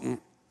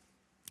consultant.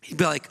 He'd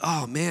be like,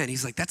 oh man.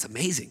 He's like, that's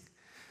amazing.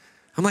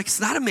 I'm like,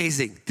 it's not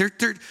amazing.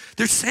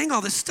 They're saying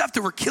all this stuff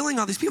that we're killing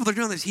all these people. They're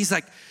doing this. He's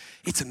like,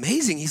 it's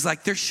amazing. He's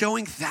like, they're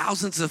showing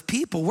thousands of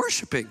people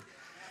worshiping.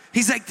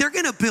 He's like, they're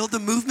going to build a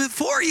movement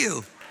for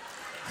you.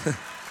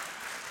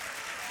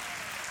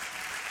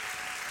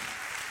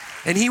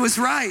 And he was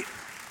right.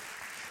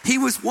 He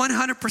was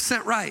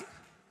 100% right.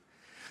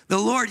 The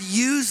Lord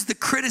used the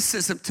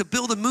criticism to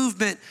build a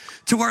movement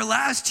to where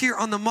last year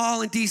on the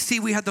mall in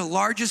DC, we had the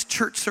largest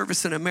church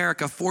service in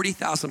America.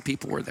 40,000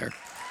 people were there.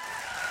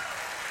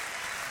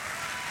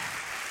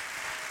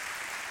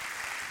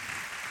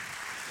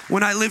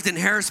 When I lived in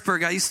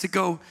Harrisburg, I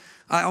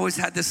always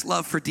had this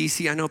love for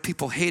DC. I know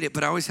people hate it,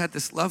 but I always had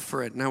this love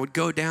for it. And I would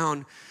go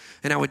down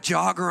and I would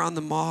jog around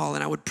the mall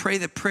and I would pray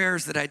the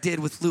prayers that I did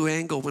with Lou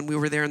Engle when we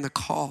were there in the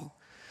call.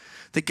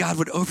 That God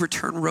would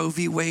overturn Roe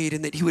v. Wade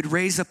and that he would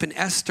raise up an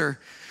Esther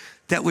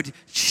that would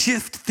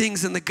shift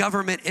things in the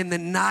government. And the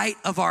night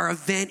of our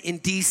event in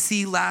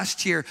DC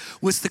last year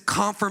was the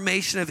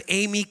confirmation of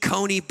Amy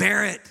Coney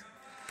Barrett.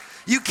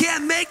 You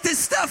can't make this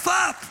stuff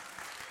up.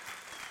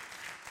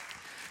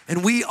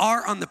 And we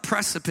are on the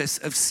precipice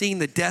of seeing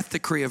the death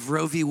decree of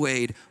Roe v.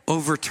 Wade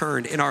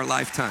overturned in our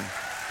lifetime.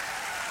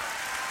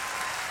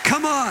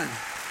 Come on.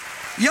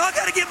 Y'all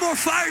got to get more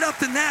fired up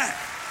than that.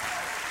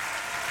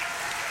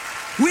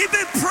 We've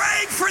been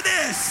praying for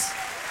this.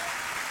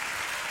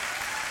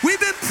 We've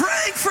been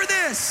praying for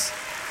this.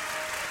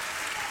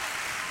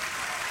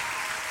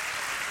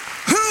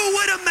 Who Who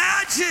would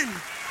imagine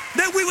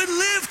that we would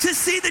live to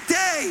see the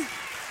day?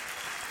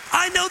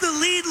 I know the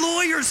lead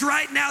lawyers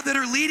right now that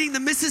are leading the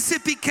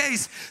Mississippi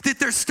case that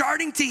they're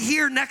starting to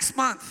hear next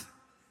month.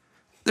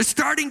 They're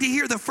starting to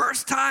hear the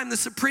first time the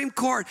Supreme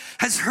Court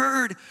has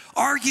heard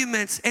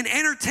arguments and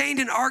entertained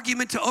an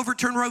argument to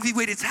overturn Roe v.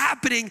 Wade. It's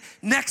happening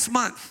next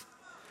month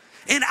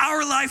in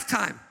our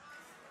lifetime.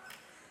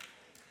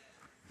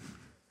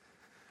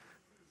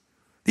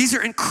 These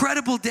are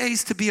incredible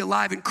days to be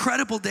alive,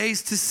 incredible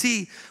days to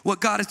see what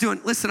God is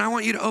doing. Listen, I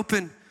want you to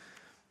open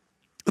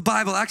the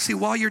Bible. Actually,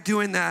 while you're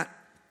doing that,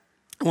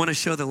 I want to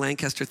show the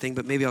Lancaster thing,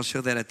 but maybe I'll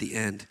show that at the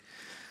end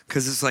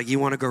because it's like you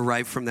want to go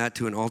right from that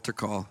to an altar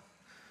call.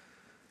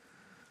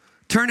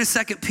 Turn to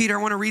 2 Peter.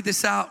 I want to read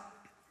this out.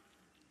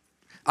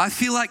 I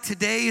feel like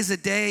today is a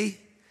day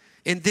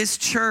in this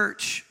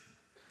church,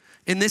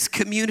 in this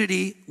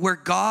community, where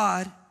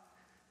God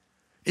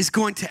is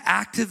going to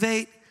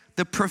activate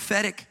the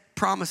prophetic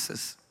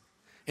promises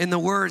and the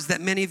words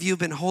that many of you have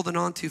been holding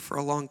on to for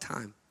a long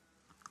time.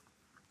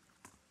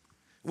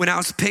 When I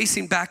was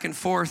pacing back and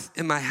forth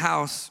in my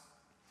house,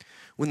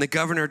 when the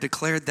governor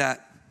declared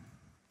that,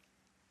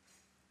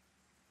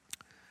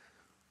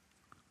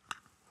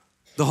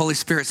 the Holy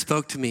Spirit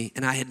spoke to me,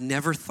 and I had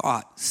never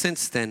thought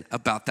since then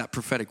about that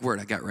prophetic word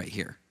I got right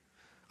here.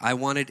 I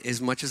wanted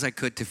as much as I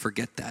could to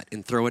forget that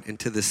and throw it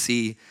into the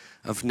sea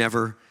of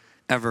never,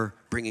 ever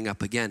bringing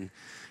up again.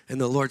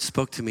 And the Lord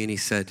spoke to me and he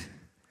said,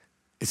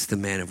 it's the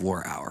man of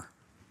war hour.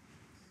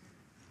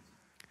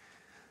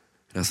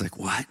 And I was like,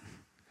 what?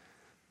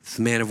 It's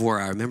the man of war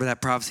hour. Remember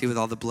that prophecy with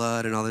all the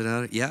blood and all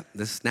that? Yep,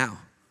 this is now.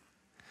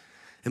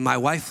 And my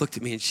wife looked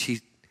at me and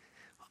she,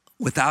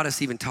 without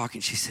us even talking,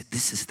 she said,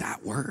 this is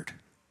that word.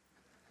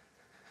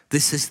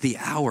 This is the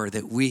hour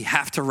that we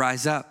have to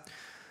rise up.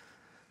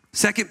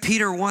 2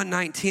 Peter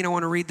 1:19, I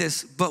want to read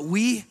this. But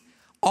we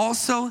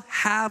also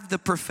have the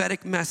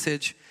prophetic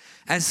message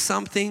as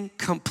something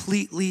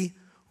completely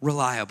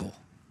reliable.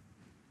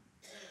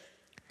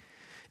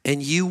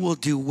 And you will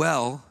do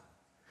well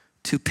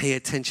to pay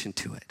attention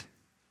to it,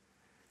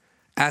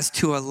 as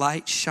to a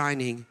light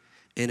shining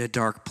in a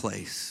dark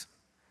place,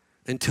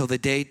 until the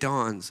day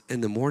dawns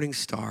and the morning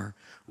star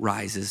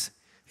rises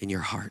in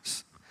your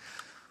hearts.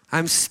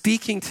 I'm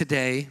speaking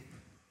today,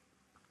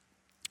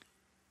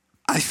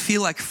 I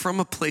feel like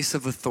from a place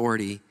of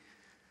authority,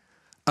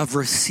 of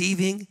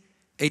receiving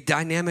a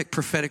dynamic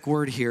prophetic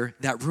word here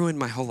that ruined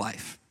my whole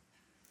life.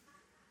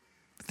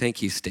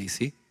 Thank you,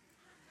 Stacy,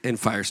 and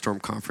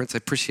Firestorm Conference. I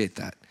appreciate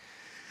that.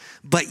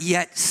 But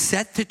yet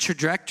set the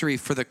trajectory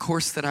for the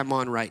course that I'm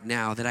on right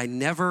now that I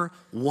never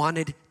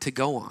wanted to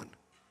go on,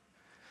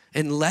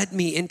 and led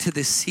me into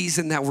this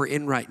season that we're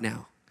in right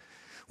now,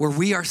 where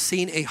we are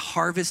seeing a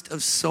harvest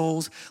of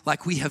souls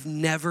like we have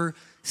never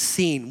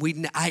seen.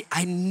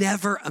 I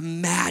never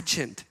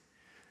imagined.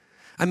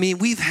 I mean,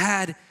 we've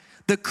had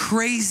the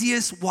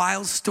craziest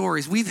wild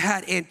stories. We've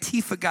had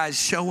Antifa guys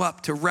show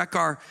up to wreck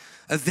our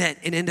event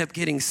and end up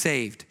getting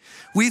saved.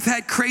 We've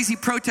had crazy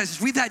protesters.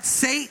 We've had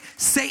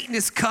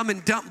Satanists come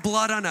and dump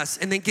blood on us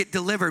and then get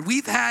delivered.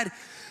 We've had,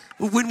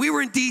 when we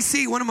were in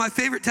DC, one of my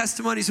favorite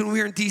testimonies when we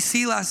were in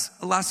DC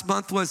last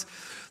month was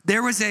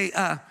there was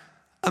a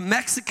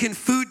Mexican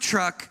food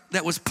truck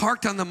that was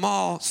parked on the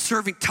mall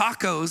serving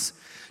tacos.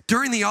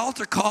 During the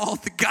altar call,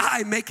 the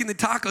guy making the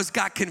tacos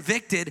got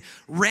convicted,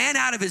 ran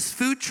out of his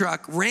food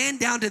truck, ran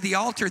down to the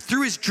altar,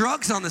 threw his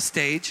drugs on the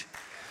stage,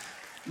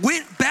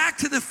 went back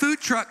to the food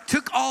truck,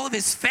 took all of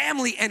his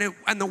family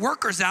and the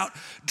workers out,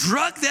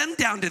 drug them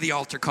down to the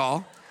altar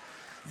call.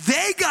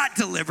 They got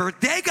delivered.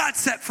 They got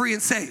set free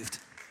and saved.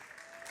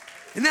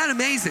 Isn't that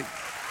amazing?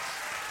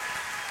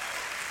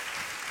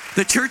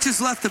 The church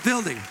has left the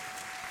building.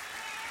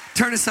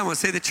 Turn to someone,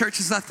 say, the church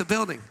has left the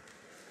building.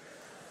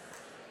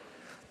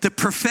 The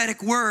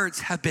prophetic words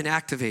have been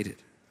activated.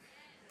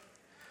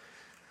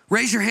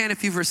 Raise your hand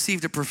if you've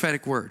received a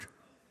prophetic word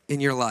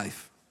in your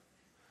life.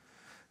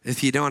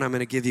 If you don't, I'm going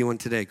to give you one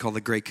today called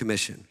the Great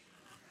Commission.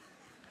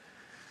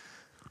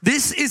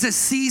 This is a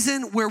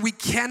season where we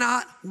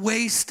cannot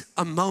waste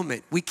a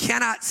moment. We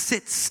cannot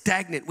sit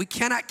stagnant. We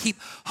cannot keep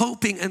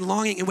hoping and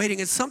longing and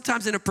waiting. And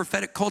sometimes in a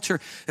prophetic culture,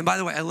 and by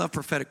the way, I love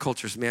prophetic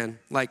cultures, man.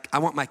 Like, I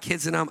want my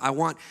kids in them. I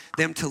want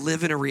them to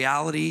live in a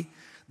reality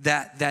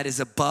that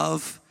is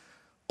above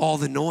all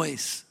the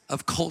noise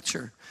of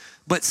culture.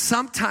 But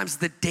sometimes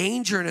the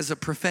danger in as a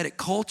prophetic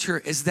culture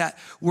is that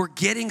we're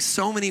getting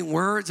so many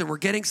words and we're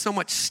getting so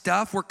much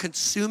stuff, we're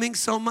consuming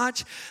so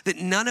much that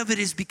none of it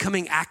is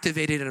becoming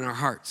activated in our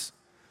hearts.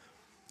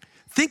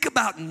 Think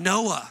about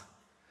Noah.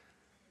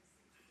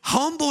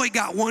 Homeboy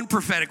got one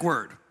prophetic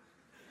word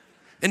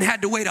and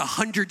had to wait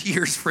 100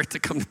 years for it to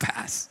come to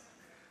pass.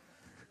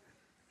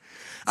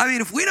 I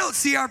mean, if we don't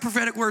see our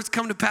prophetic words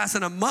come to pass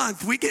in a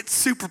month, we get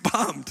super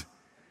bummed.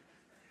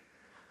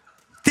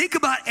 Think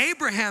about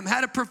Abraham,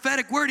 had a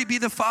prophetic word, he'd be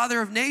the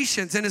father of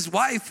nations, and his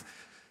wife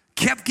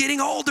kept getting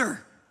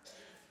older.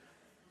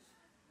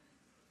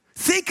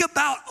 Think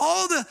about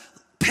all the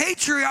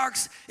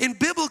patriarchs in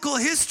biblical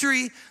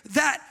history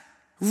that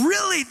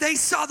Really, they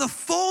saw the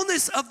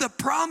fullness of the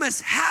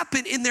promise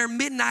happen in their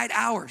midnight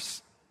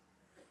hours.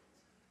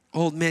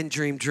 Old men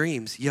dream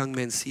dreams, young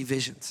men see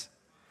visions.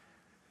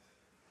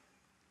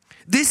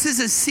 This is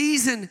a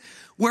season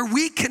where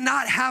we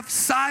cannot have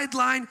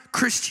sideline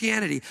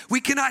Christianity. We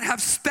cannot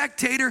have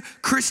spectator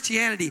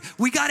Christianity.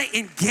 We got to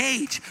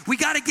engage. We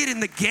got to get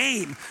in the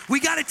game. We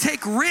got to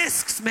take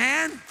risks,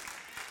 man.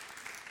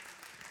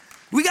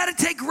 We got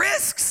to take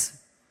risks.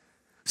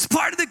 It's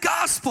part of the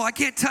gospel. I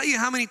can't tell you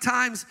how many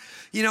times,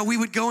 we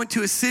would go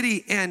into a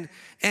city and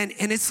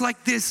it's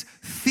like this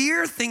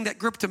fear thing that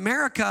gripped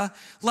America,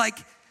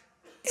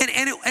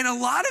 and a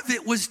lot of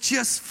it was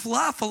just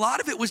fluff. A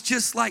lot of it was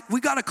just like, we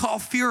got to call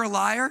fear a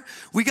liar.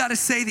 We got to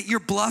say that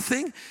you're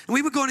bluffing. And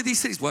we would go into these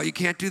cities. Well, you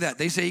can't do that.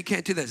 They say you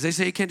can't do this. They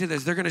say you can't do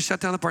this. They're going to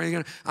shut down the party.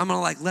 I'm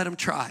going to let them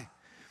try.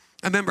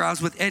 I remember I was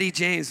with Eddie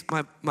James,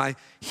 my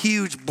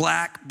huge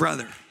black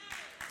brother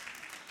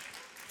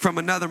from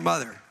another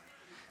mother.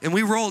 And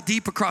we rolled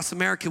deep across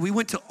America. We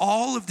went to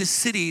all of the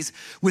cities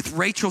with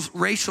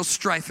racial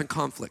strife and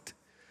conflict.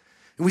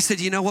 And we said,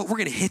 you know what? We're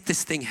going to hit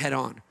this thing head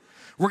on.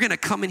 We're going to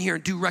come in here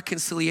and do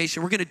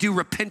reconciliation. We're going to do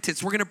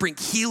repentance. We're going to bring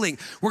healing.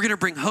 We're going to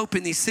bring hope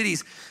in these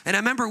cities. And I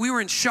remember we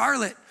were in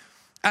Charlotte,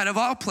 out of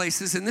all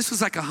places, and this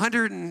was like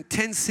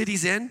 110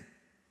 cities in.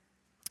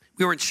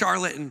 We were in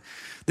Charlotte, and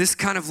this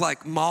kind of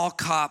like mall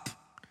cop,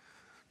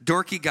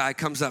 dorky guy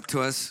comes up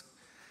to us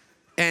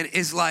and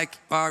is like,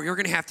 you're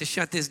going to have to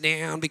shut this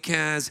down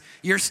because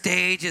your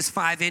stage is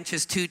 5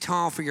 inches too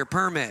tall for your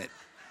permit.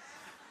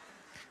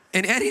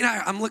 And Eddie and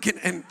I'm looking,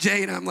 and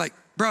Jay and I'm like,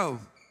 bro,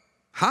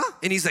 huh?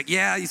 And he's like,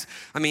 yeah,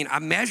 I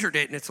measured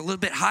it and it's a little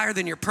bit higher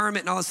than your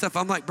permit and all this stuff.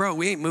 I'm like, bro,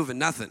 we ain't moving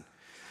nothing.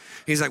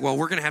 He's like, well,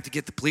 we're going to have to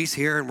get the police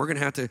here and we're going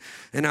to have to,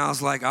 and I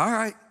was like, all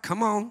right,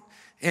 come on.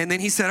 And then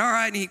he said, all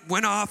right, and he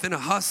went off in a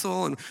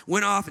hustle and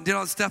went off and did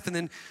all this stuff. And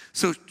then,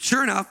 so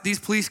sure enough, these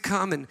police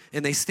come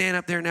and they stand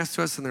up there next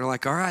to us and they're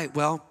like, all right,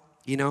 well,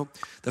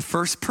 the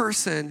first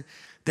person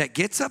that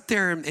gets up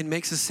there and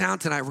makes a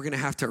sound tonight, we're going to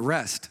have to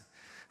arrest.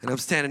 And I'm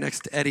standing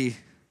next to Eddie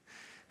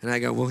and I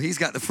go, well, he's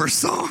got the first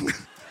song.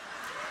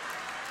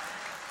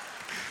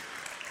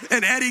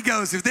 And Eddie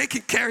goes, if they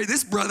can carry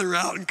this brother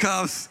out in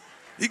cuffs,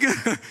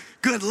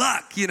 good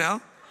luck,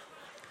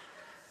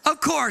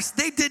 Of course,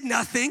 they did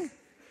nothing.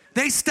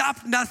 They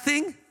stopped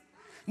nothing.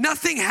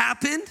 Nothing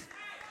happened.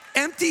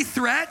 Empty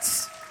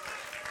threats.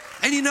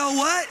 And you know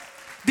what?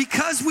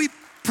 Because we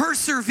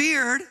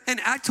persevered, and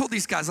I told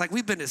these guys,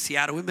 we've been to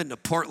Seattle, we've been to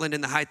Portland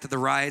in the height of the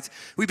riots,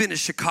 we've been to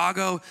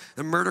Chicago,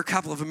 the murder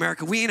capital of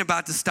America. We ain't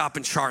about to stop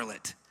in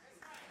Charlotte.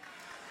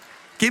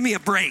 Give me a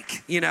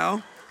break,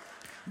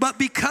 But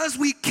because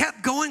we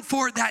kept going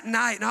forward that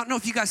night, and I don't know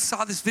if you guys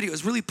saw this video, it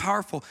was really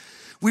powerful.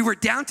 We were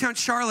downtown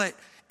Charlotte,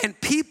 and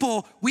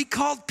we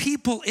called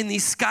people in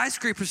these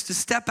skyscrapers to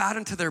step out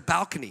into their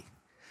balcony.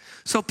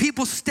 So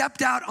people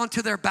stepped out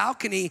onto their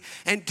balcony,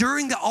 and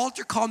during the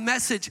altar call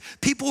message,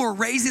 people were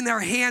raising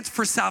their hands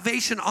for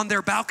salvation on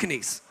their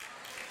balconies.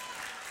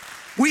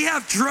 We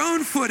have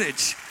drone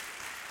footage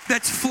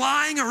that's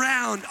flying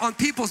around on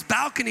people's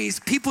balconies,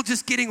 people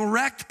just getting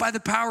wrecked by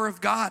the power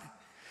of God.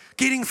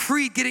 Getting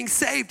freed, getting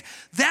saved.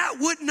 That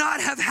would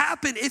not have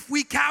happened if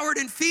we cowered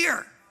in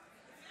fear.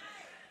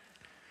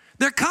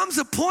 There comes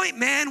a point,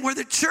 man, where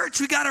the church,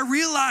 we got to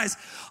realize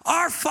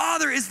our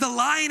Father is the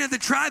Lion of the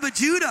tribe of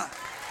Judah.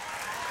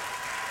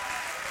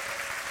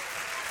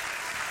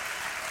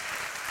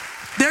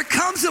 There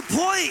comes a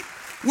point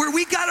where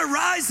we got to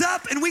rise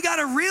up and we got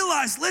to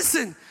realize,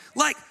 listen,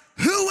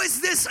 who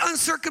is this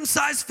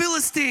uncircumcised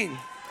Philistine?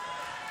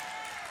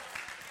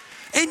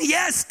 And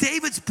yes,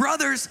 David's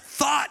brothers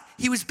thought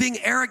he was being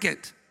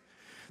arrogant.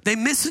 They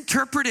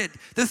misinterpreted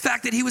the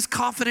fact that he was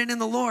confident in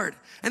the Lord.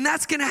 And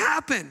that's going to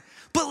happen.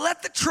 But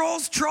let the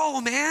trolls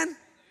troll, man.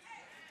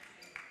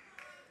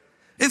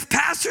 If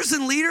pastors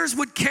and leaders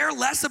would care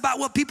less about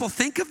what people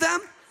think of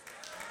them,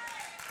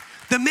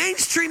 the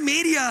mainstream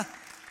media,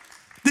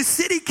 the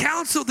city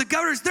council, the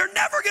governors, they're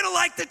never going to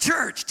like the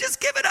church. Just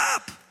give it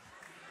up.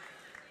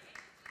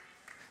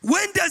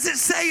 When does it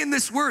say in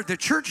this word, the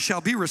church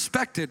shall be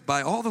respected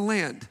by all the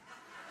land?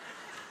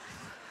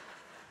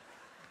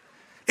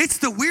 It's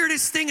the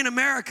weirdest thing in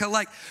America.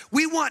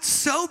 We want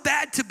so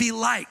bad to be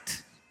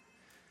liked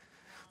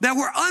that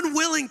we're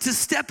unwilling to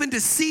step into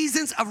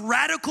seasons of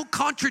radical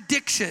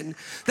contradiction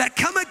that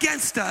come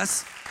against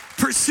us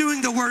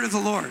pursuing the word of the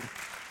Lord.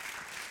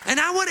 And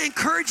I want to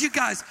encourage you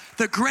guys,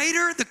 the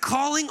greater the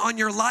calling on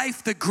your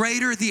life, the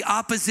greater the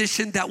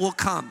opposition that will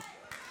come.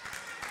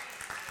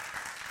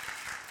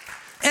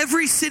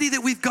 Every city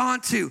that we've gone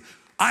to,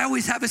 I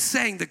always have a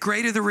saying, the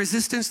greater the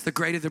resistance, the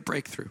greater the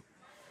breakthrough.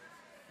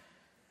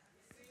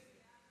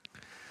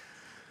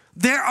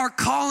 There are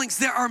callings,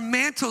 there are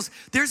mantles.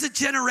 There's a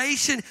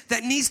generation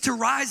that needs to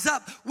rise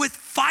up with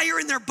fire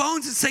in their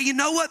bones and say, you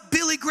know what?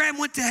 Billy Graham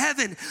went to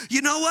heaven.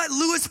 You know what?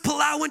 Louis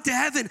Palau went to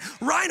heaven.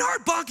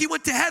 Reinhard Bonnke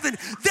went to heaven.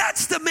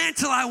 That's the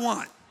mantle I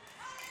want.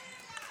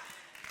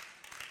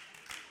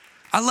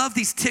 I love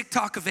these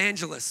TikTok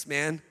evangelists,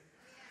 man.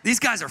 These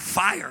guys are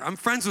fire. I'm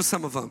friends with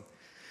some of them.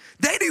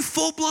 They do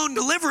full-blown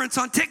deliverance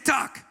on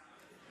TikTok.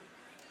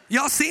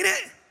 Y'all seen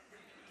it?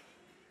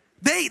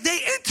 They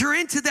enter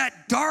into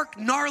that dark,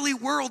 gnarly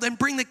world and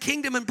bring the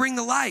kingdom and bring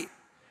the light.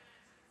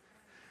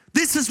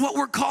 This is what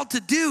we're called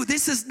to do.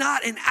 This is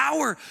not an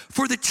hour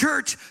for the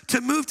church to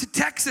move to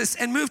Texas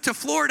and move to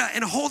Florida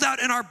and hold out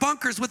in our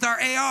bunkers with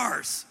our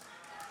ARs.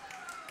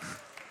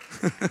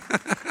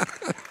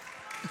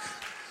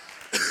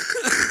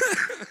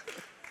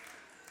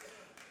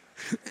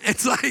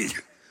 It's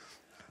like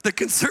the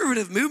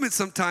conservative movement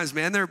sometimes,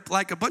 man, they're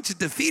like a bunch of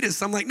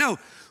defeatists. I'm like, no,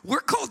 we're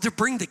called to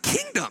bring the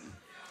kingdom.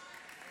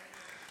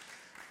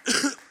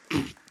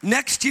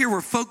 Next year,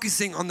 we're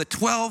focusing on the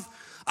 12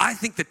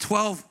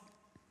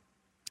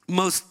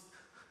 most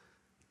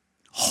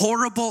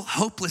horrible,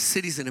 hopeless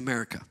cities in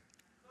America.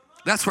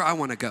 That's where I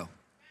want to go.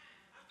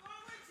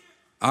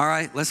 All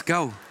right, let's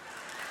go.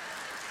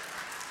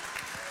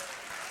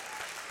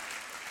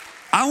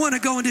 I want to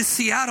go into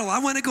Seattle. I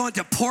want to go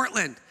into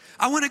Portland.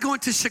 I want to go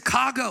into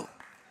Chicago.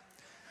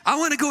 I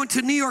want to go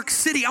into New York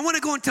City. I want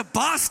to go into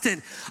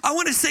Boston. I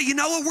want to say, you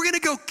know what? We're going to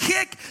go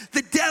kick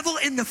the devil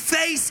in the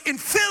face in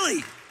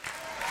Philly.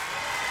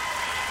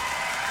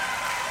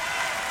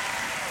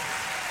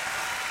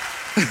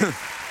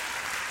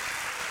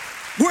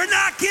 We're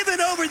not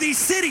giving over these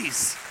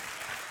cities.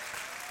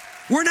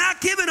 We're not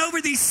giving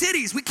over these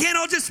cities. We can't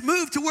all just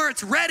move to where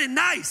it's red and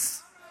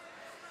nice.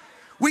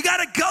 We got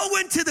to go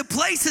into the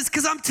places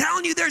because I'm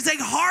telling you, there's a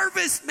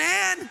harvest,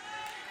 man.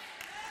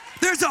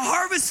 There's a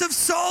harvest of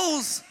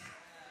souls.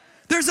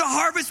 There's a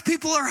harvest.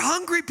 People are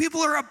hungry.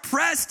 People are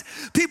oppressed.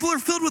 People are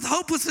filled with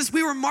hopelessness.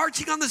 We were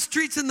marching on the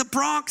streets in the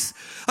Bronx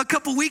a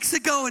couple weeks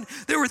ago, and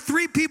there were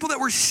 3 people that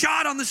were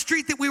shot on the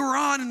street that we were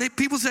on, and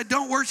people said,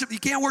 don't worship. You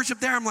can't worship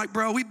there. I'm like,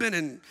 bro, we've been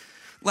in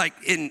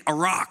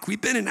Iraq.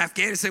 We've been in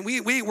Afghanistan.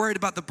 We ain't worried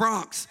about the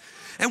Bronx.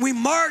 And we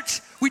march.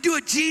 We do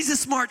a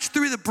Jesus march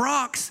through the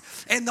Bronx,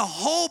 and the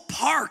whole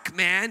park,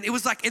 man, it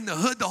was like in the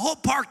hood. The whole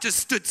park just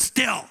stood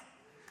still.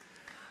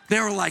 They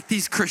were like,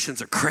 these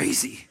Christians are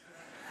crazy.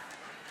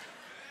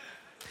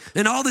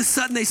 And all of a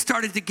sudden, they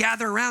started to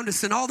gather around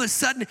us. And all of a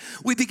sudden,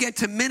 we began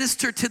to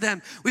minister to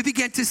them. We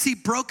began to see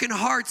broken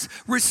hearts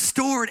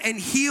restored and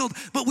healed.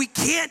 But we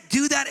can't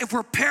do that if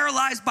we're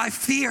paralyzed by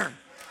fear.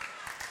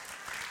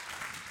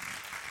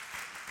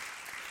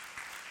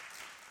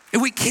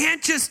 And we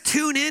can't just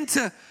tune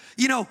into,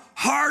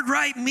 hard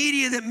right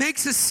media that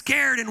makes us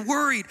scared and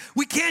worried.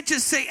 We can't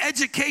just say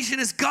education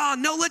is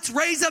gone. No, let's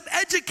raise up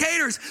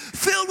educators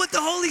filled with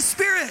the Holy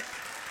Spirit.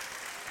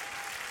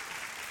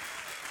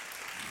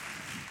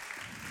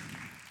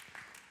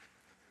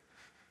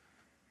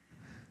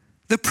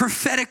 The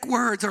prophetic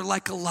words are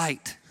like a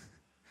light.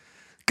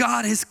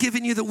 God has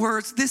given you the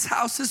words. This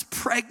house is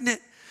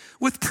pregnant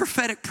with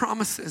prophetic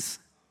promises.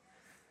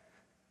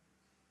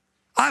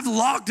 I've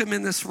logged them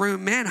in this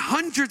room, man.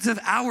 Hundreds of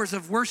hours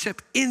of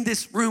worship in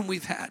this room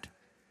we've had.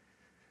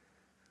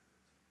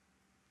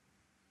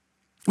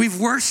 We've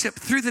worshiped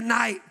through the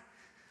night.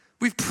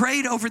 We've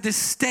prayed over this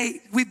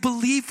state. We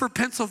believe for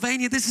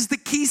Pennsylvania. This is the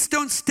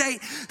Keystone State.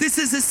 This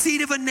is the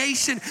seed of a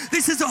nation.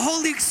 This is a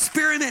holy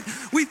experiment.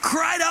 We've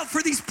cried out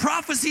for these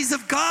prophecies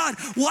of God.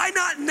 Why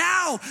not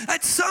now?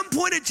 At some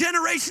point, a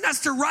generation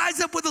has to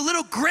rise up with a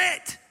little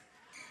grit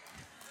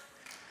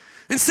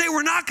and say,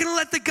 we're not going to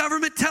let the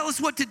government tell us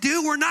what to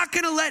do. We're not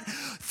going to let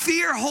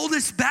fear hold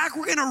us back.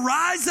 We're going to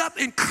rise up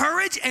in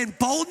courage and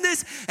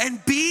boldness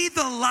and be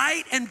the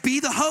light and be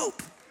the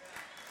hope.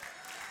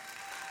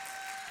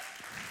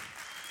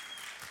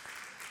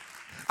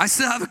 I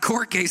still have a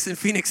court case in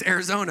Phoenix,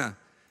 Arizona,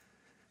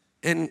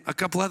 and a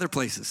couple other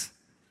places.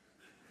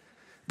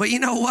 But you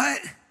know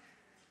what?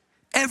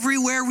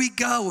 Everywhere we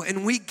go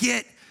and we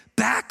get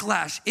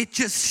backlash, it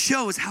just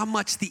shows how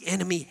much the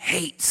enemy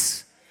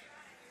hates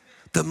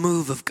the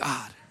move of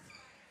God.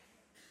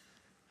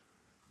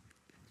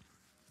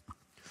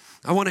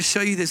 I want to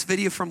show you this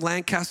video from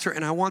Lancaster,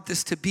 and I want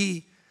this to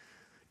be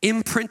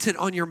imprinted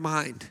on your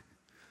mind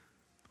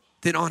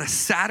that on a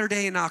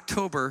Saturday in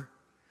October,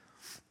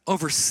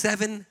 over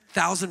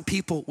 7,000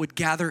 people would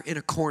gather in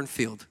a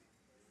cornfield.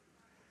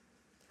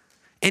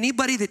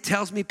 Anybody that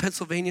tells me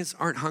Pennsylvanians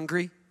aren't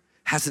hungry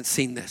hasn't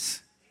seen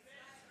this.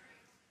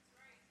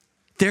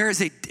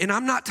 And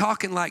I'm not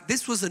talking like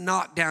this was a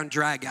knockdown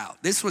drag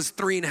out. This was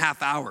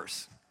 3.5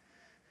 hours.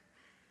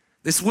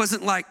 This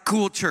wasn't like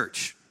cool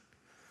church,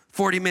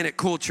 40-minute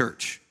cool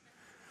church.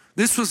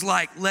 This was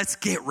like, let's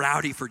get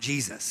rowdy for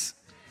Jesus.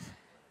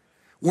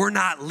 We're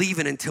not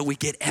leaving until we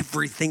get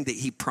everything that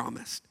he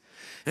promised.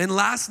 And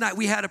last night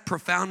we had a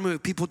profound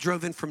move. People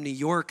drove in from New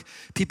York.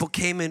 People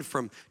came in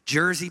from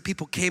Jersey.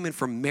 People came in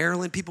from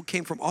Maryland. People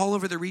came from all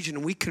over the region,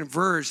 and we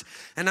converged.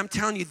 And I'm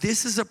telling you,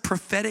 this is a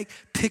prophetic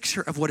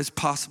picture of what is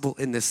possible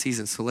in this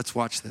season. So let's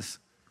watch this.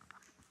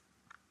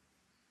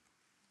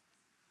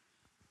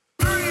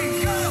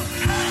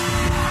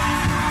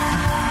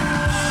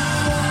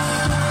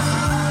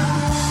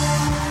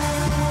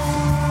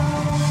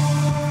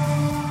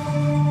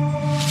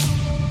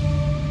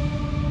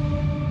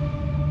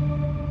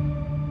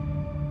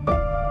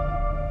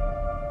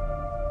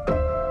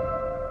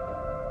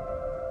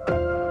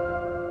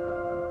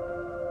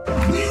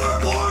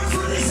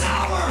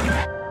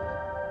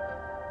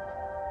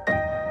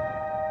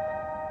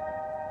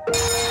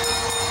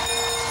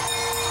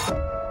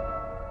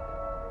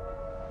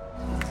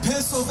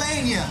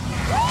 Pennsylvania.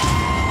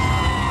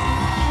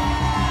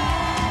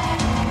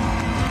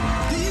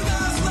 Do you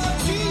guys love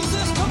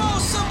Jesus? Come on,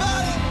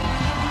 somebody.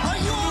 Are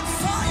you on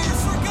fire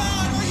for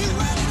God? Are you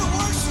ready to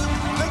worship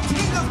the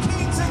King of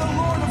Kings and the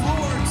Lord of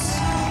Lords?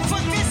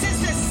 For this is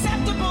the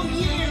acceptable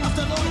year of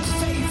the Lord's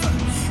favor.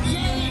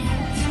 Yea,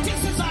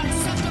 this is our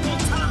acceptable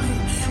time.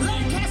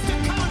 Lancaster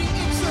County,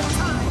 it's your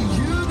time.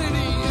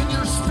 Unity in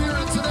your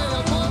spirit today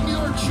among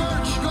your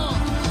church, God.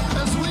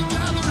 As we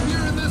gather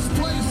here in this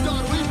place,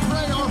 God, we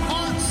pray our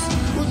hearts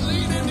would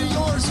lean into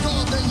yours,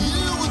 God, that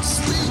you would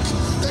speak,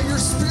 that your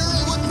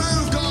spirit would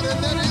move, God, and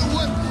that it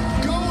would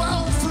go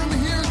out from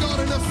here, God,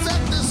 and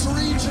affect this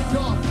region,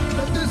 God,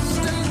 that this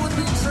state would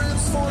be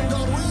transformed,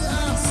 God. We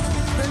ask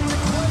and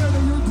declare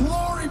that your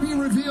glory be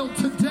revealed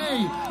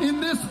today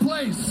in this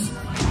place.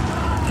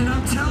 And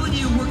I'm telling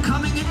you, we're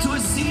coming into a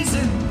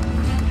season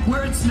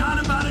where it's not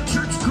about a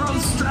church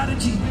growth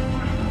strategy.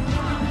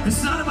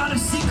 It's not about a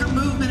seeker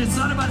movement. It's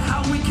not about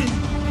how we can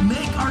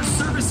make our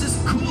services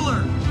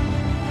cooler.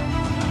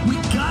 We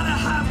gotta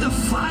have the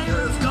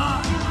fire of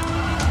God.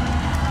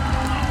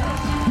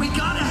 We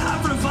gotta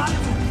have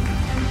revival.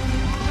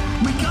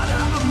 We gotta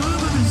have a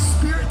move of His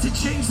Spirit to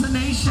change the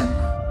nation.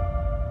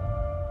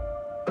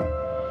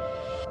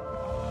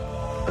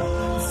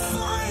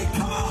 Three,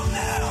 come on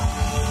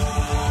now.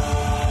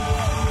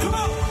 Come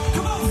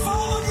on,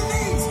 fall on your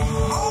knees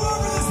all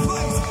over this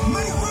place.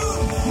 Make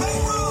room.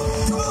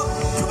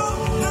 Come on,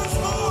 there's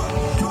more.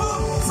 Come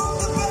on, from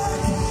the back.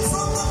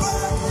 Come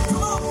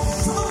on.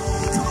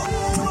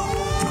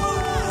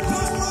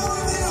 There's more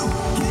of you.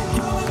 Keep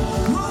coming.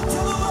 Run to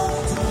the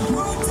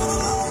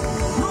light.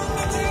 Run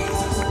to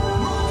Jesus.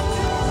 Come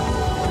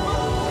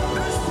on,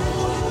 there's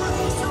people who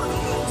raise your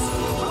hands.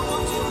 I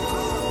want you to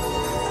come.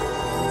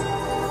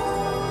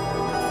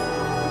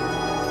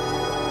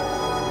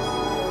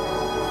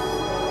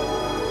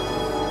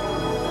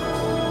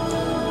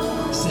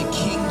 Say,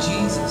 King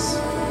Jesus,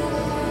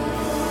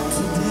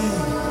 Today,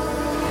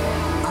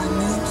 I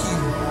make you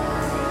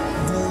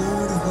the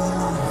Lord of my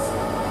life.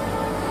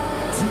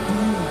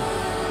 Today,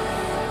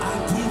 I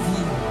give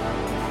you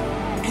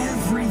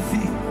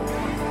everything.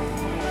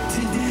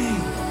 Today,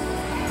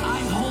 I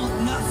hold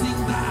nothing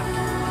back.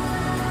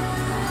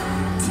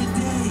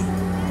 today,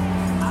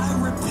 I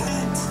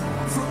repent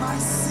for my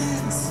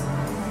sins,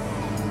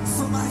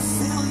 for my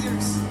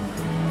failures,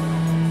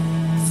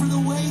 for the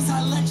ways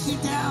I let you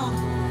down.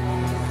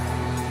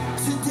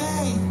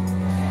 Today,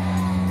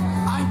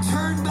 I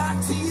turn back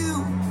to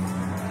you.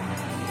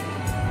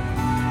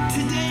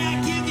 Today,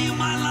 I give you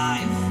my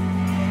life.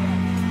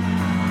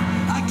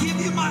 I give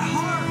you my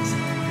heart.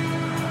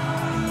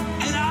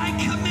 And I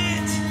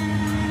commit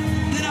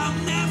that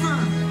I'm never,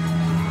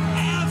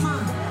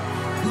 ever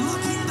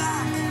Looking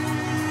back,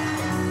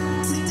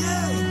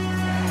 today,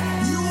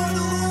 you are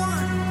the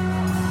Lord.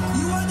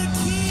 You are the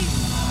King.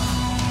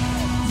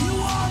 You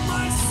are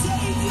my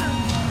Savior.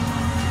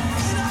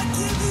 And I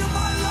give you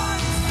my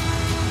life.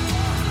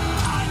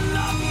 I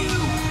love you.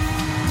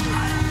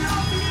 I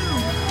love you.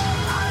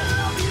 I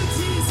love you,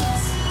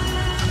 Jesus.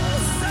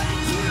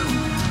 Thank you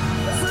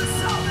for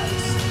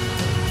salvation.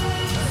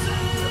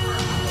 Thank you for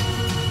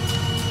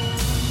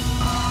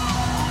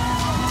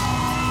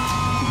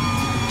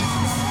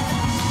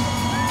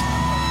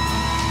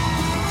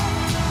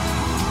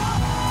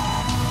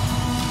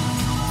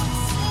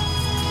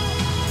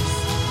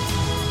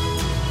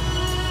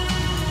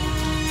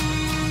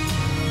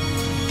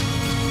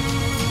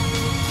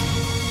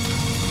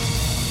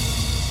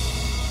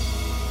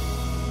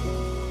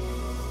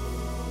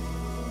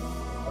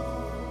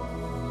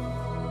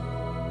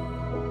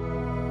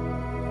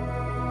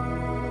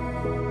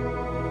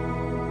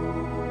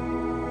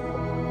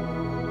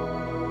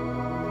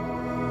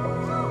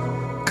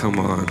Come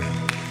on.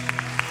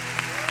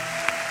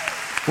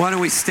 Why don't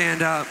we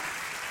stand up?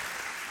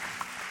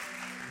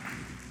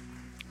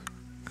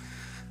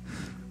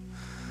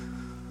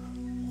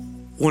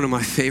 One of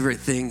my favorite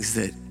things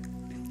that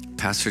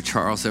Pastor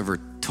Charles ever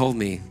told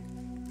me,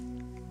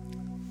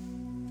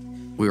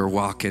 we were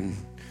walking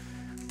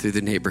through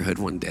the neighborhood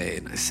one day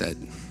and I said,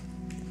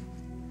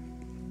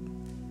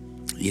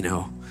 you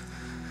know,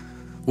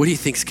 what do you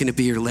think is going to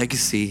be your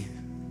legacy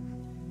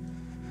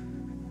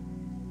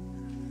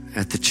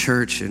at the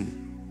church and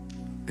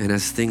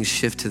as things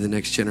shift to the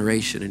next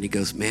generation? And he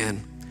goes,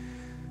 man,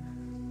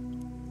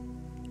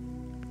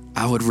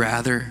 I would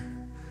rather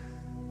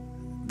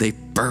they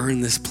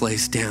burn this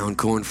place down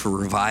going for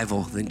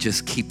revival than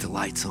just keep the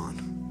lights on.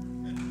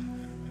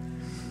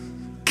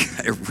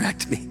 God, it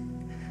wrecked me.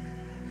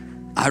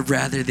 I'd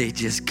rather they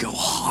just go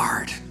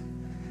hard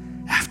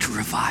after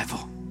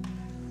revival,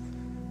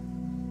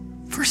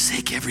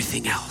 forsake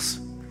everything else.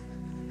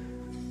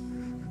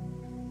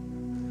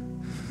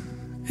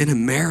 In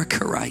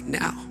America right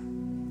now,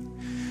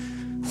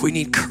 we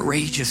need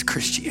courageous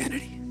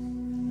Christianity.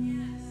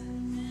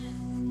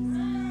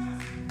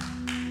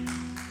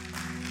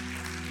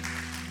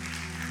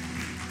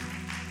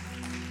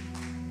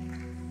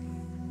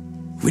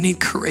 We need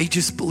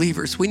courageous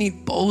believers. We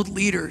need bold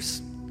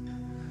leaders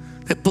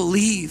that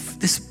believe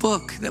this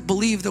book, that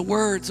believe the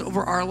words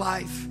over our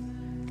life.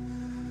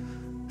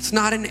 It's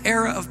not an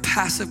era of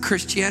passive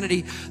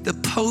Christianity. The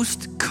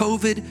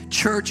post-COVID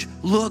church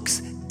looks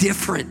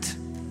different.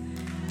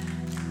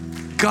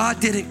 God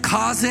didn't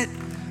cause it,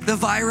 the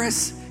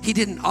virus. He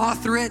didn't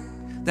author it.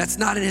 That's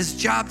not in his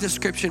job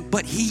description,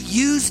 but he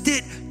used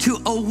it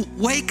to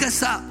wake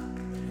us up.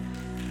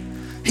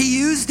 He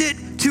used it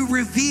to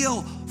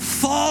reveal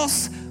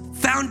false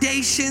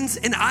foundations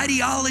and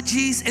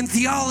ideologies and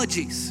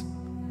theologies.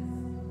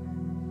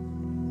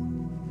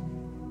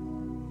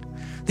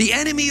 The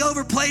enemy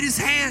overplayed his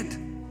hand,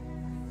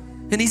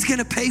 and he's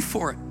gonna pay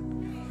for it.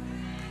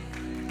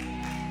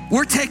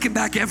 We're taking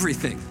back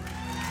everything.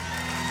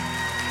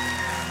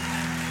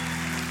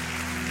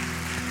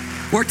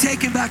 We're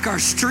taking back our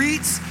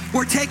streets.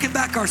 We're taking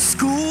back our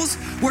schools.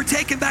 We're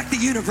taking back the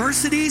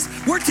universities.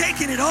 We're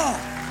taking it all.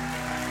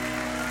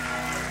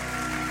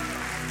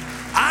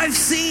 I've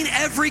seen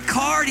every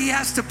card he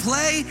has to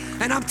play,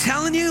 and I'm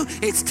telling you,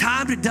 it's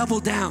time to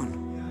double down.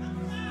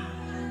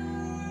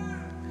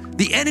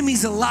 The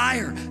enemy's a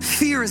liar.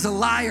 Fear is a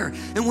liar.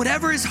 And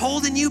whatever is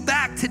holding you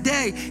back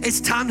today, it's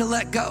time to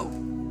let go.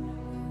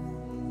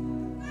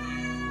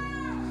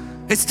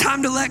 It's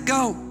time to let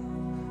go.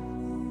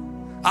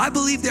 I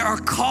believe there are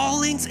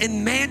callings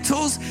and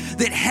mantles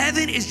that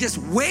heaven is just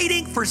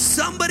waiting for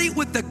somebody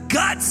with the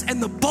guts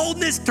and the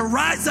boldness to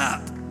rise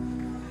up.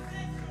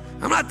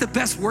 I'm not the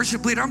best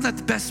worship leader. I'm not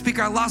the best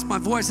speaker. I lost my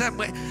voice.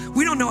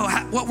 We don't know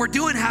what we're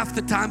doing half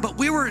the time, but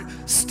we were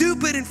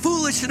stupid and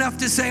foolish enough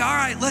to say, all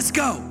right, let's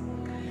go.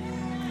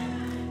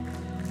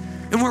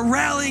 And we're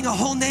rallying a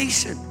whole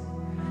nation.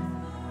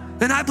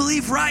 And I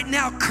believe right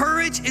now,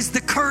 courage is the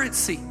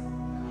currency.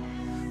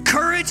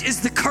 Courage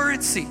is the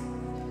currency.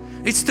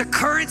 It's the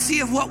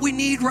currency of what we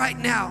need right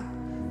now.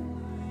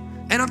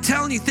 And I'm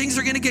telling you, things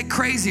are gonna get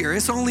crazier.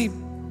 It's only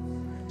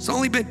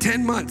been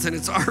 10 months and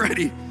it's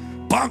already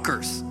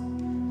bonkers.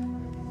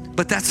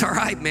 But that's all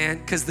right, man,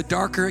 because the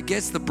darker it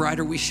gets, the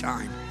brighter we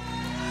shine.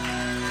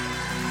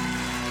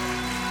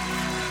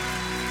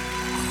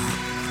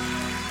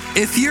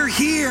 If you're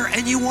here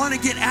and you wanna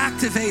get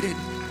activated,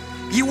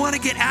 you wanna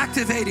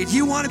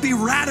be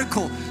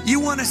radical, you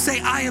wanna say,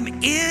 I am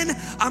in,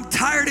 I'm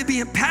tired of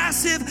being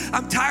passive,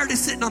 I'm tired of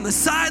sitting on the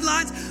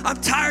sidelines,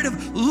 I'm tired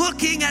of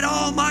looking at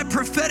all my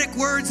prophetic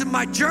words in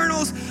my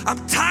journals,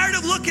 I'm tired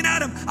of looking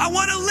at them, I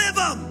wanna live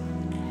them.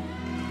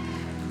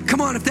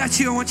 Come on, if that's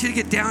you, I want you to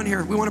get down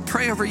here. We wanna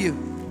pray over you.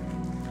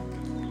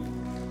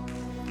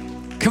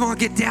 Come on,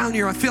 get down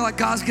here. I feel like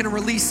God's gonna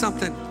release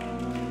something.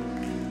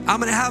 I'm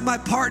gonna have my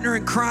partner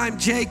in crime,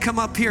 Jay, come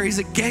up here. He's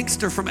a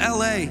gangster from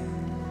LA.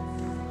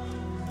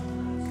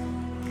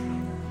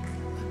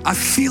 I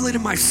feel it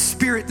in my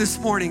spirit this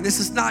morning. This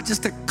is not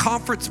just a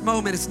conference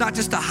moment. It's not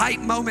just a hype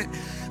moment.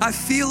 I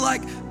feel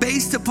like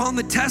based upon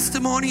the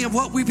testimony of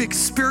what we've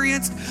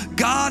experienced,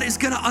 God is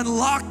gonna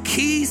unlock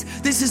keys.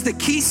 This is the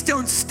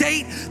Keystone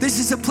State. This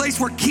is a place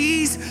where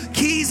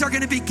keys are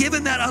gonna be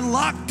given that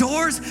unlock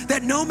doors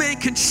that no man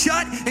can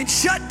shut and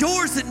shut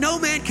doors that no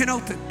man can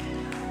open.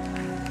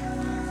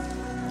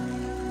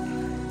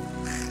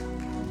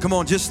 Come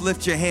on, just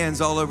lift your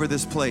hands all over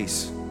this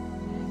place.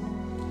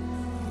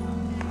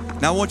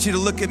 Now I want you to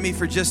look at me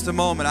for just a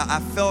moment. I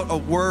felt a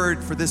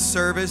word for this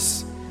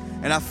service,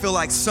 and I feel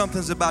like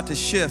something's about to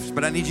shift,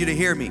 but I need you to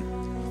hear me.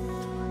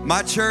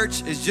 My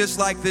church is just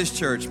like this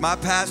church. My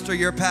pastor,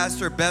 your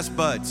pastor, best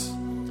buds.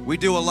 We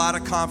do a lot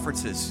of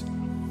conferences.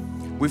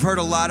 We've heard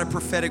a lot of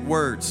prophetic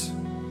words.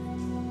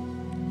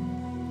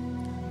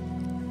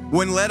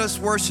 When Let Us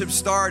Worship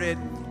started,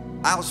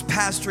 I was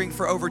pastoring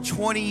for over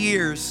 20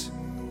 years.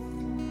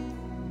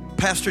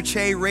 Pastor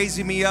Che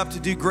raising me up to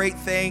do great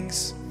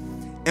things.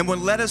 And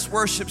when Let Us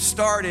Worship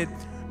started,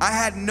 I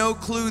had no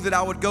clue that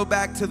I would go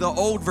back to the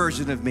old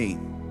version of me.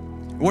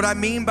 What I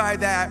mean by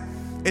that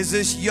is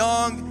this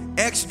young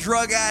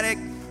ex-drug addict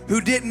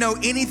who didn't know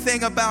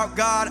anything about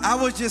God. I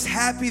was just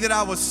happy that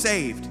I was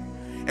saved.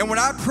 And when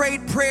I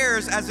prayed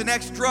prayers as an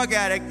ex-drug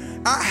addict,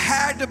 I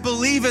had to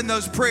believe in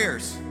those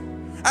prayers.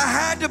 I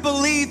had to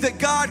believe that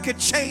God could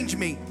change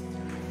me.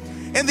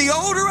 And the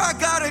older I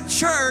got in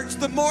church,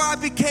 the more I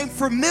became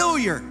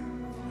familiar.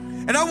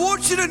 And I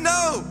want you to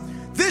know,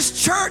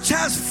 this church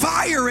has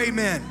fire,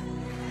 amen.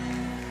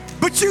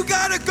 But you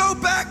gotta go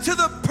back to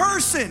the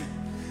person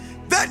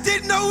that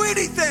didn't know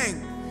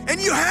anything.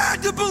 And you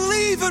had to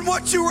believe in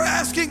what you were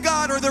asking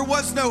God, or there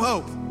was no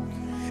hope.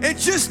 In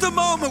just a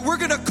moment, we're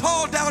gonna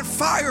call down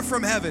fire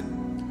from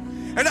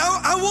heaven. And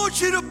I want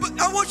you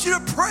to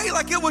pray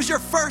like it was your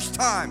first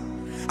time.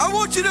 I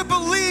want you to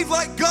believe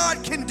like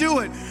God can do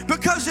it.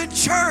 Because in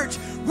church,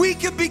 we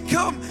can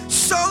become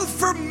so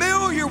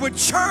familiar with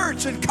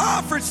church and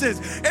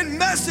conferences and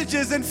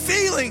messages and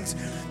feelings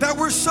that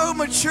we're so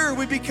mature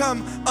we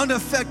become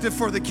ineffective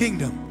for the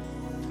kingdom.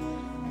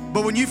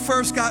 But when you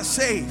first got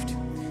saved,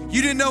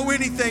 you didn't know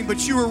anything,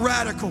 but you were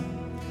radical.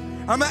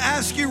 I'm gonna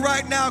ask you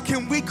right now,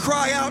 can we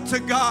cry out to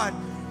God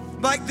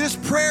like this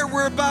prayer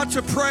we're about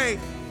to pray?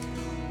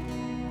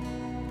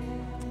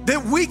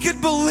 That we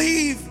could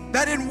believe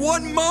that in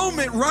one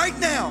moment right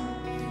now,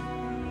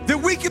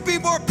 That we can be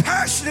more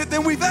passionate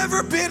than we've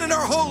ever been in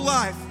our whole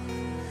life.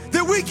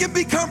 That we can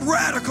become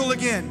radical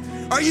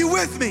again. Are you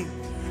with me?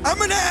 I'm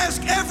gonna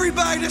ask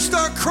everybody to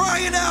start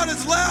crying out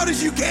as loud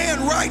as you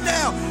can right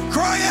now.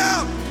 Cry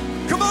out.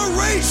 Come on,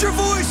 raise your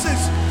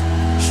voices.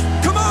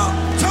 Come on,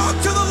 talk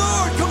to the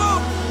Lord. Come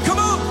on, come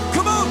on,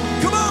 come on,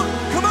 come on,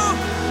 come on.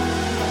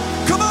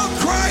 Come on,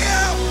 cry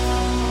out.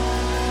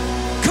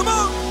 Come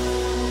on,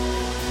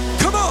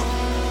 come on,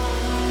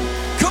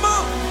 come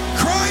on,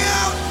 cry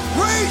out.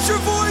 Raise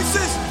your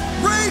voices,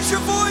 raise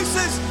your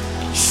voices.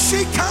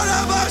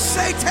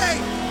 Shikarabasete,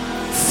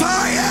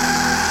 fire.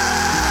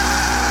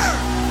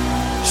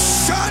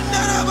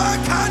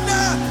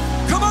 Shandarabakanda.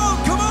 Come on,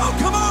 come on,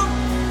 come on.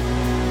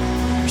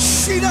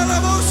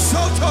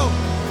 Shidarabosoto,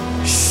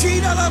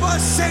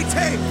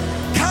 Shidarabasete,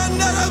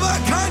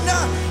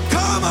 Kandarabakanda.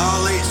 Come,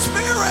 Holy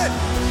Spirit,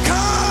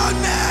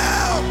 come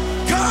now,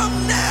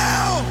 come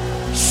now.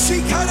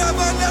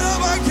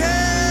 Shikarabandarabake,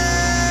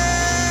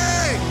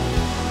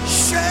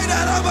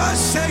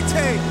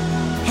 Shidarabasete.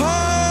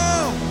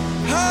 Oh,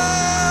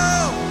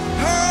 oh,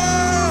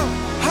 oh,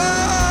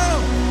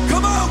 oh.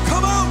 Come on,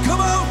 come on, come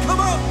on, come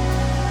on.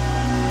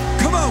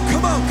 Come on,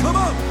 come on, come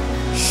on.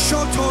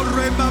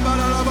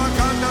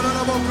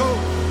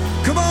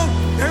 Come on,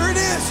 there it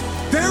is.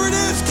 There it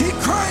is. Keep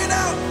crying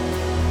out.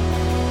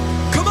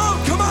 Come on,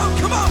 come on,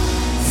 come on.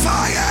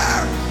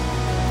 Fire.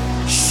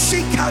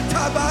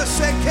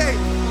 Shikatabaseke.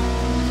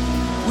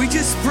 We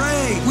just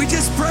pray. We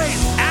just pray.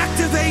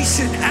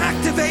 Activation,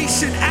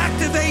 activation,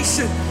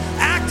 activation,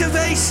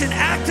 activation,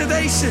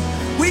 activation.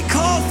 We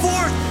call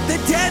forth the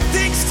dead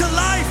things to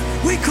life.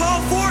 We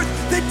call forth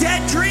the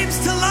dead dreams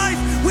to life.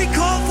 We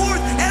call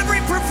forth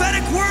every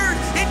prophetic word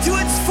into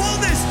its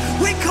fullness.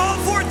 We call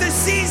forth a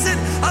season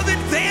of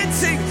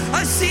advancing,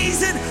 a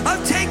season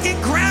of taking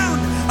ground,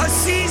 a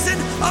season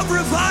of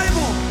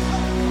revival.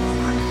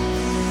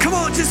 Come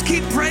on, just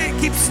keep praying,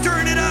 keep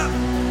stirring it up.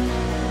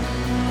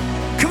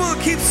 Come on,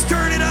 keep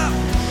stirring it up.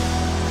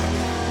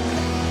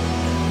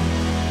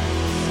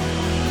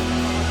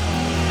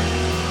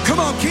 Come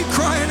on, keep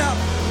crying out.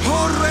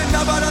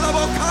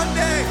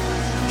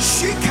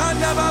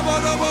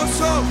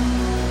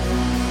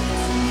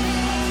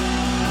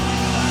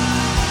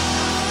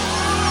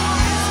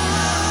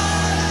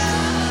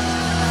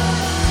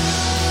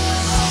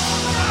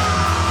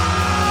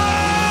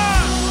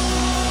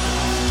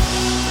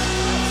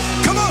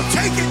 Come on,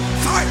 take it,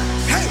 fire.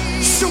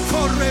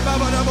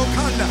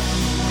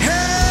 Hey,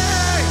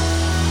 hey,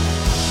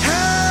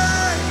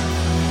 hey.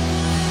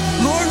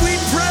 Lord, we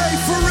pray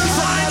for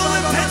revival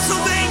in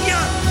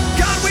Pennsylvania.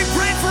 God, we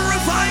pray for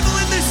revival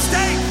in this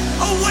state.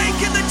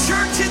 Awaken the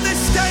church in this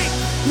state.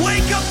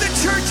 Wake up the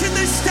church in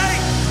this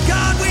state.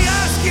 God, we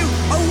ask you,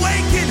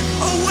 awaken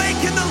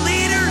the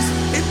leaders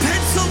in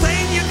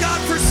Pennsylvania, God,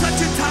 for such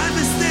a time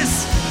as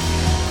this.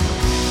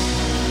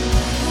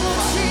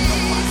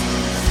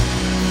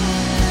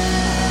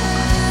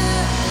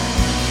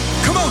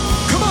 Come on,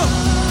 come on.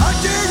 I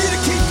dare you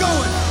to keep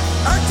going.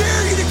 I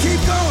dare you to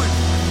keep going.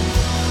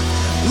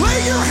 Lay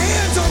your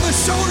hands on the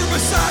shoulder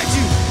beside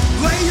you.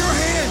 Lay your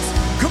hands.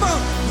 Come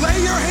on,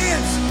 lay your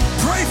hands.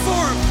 Pray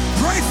for him.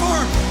 Pray for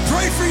him.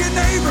 Pray for your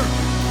neighbor.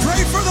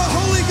 Pray for the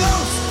Holy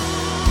Ghost.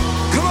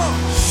 Come on.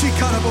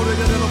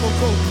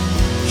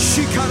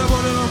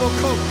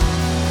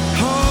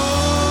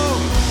 Oh,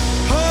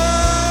 oh.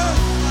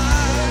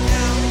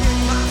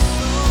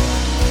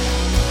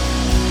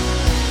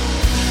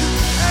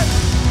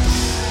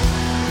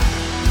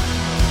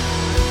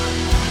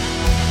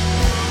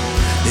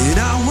 And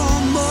I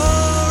want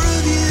more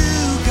of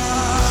you,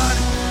 God.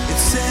 And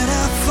set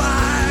a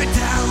fire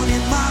down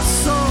in my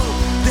soul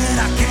that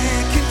I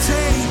can't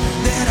contain,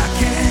 that I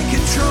can't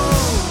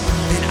control.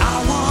 And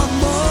I want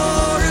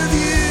more of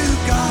you,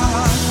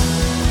 God.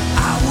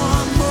 I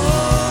want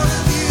more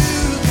of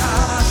you,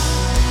 God.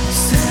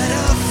 Set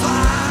a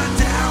fire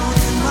down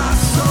in my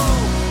soul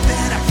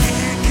that I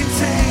can't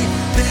contain,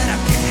 that I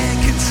can't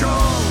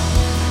control.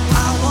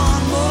 I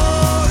want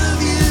more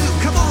of you.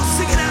 Come on,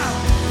 sing it out.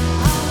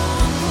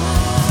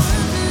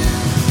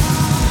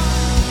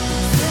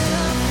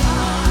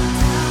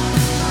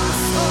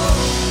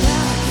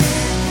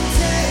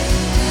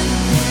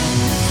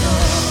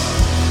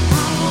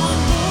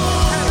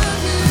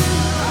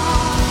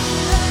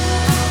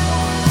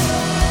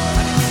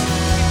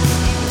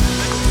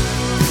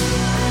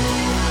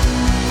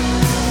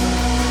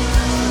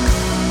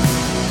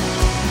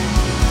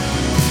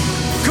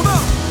 Come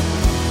on.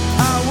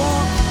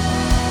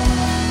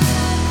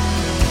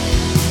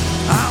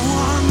 I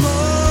want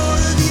more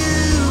of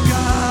you,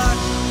 God.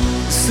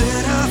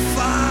 Set a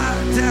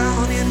fire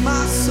down in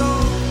my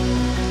soul.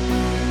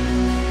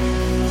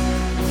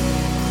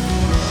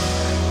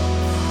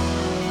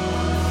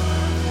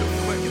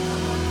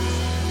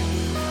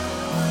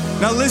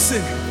 Now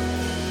listen.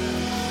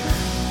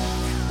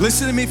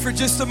 Listen to me for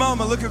just a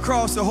moment. Look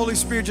across. The Holy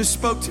Spirit just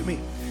spoke to me.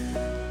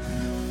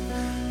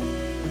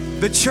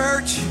 The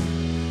church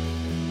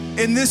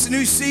in this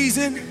new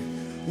season,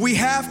 we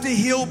have to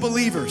heal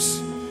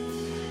believers.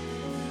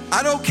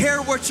 I don't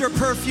care what your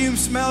perfume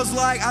smells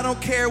like. I don't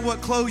care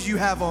what clothes you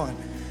have on.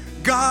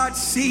 God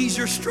sees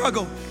your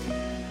struggle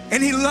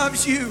and He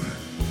loves you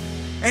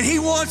and He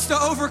wants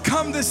to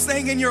overcome this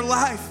thing in your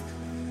life.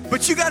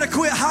 But you gotta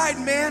quit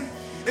hiding, man.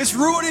 It's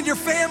ruining your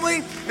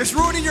family. It's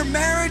ruining your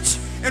marriage.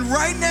 And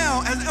right now,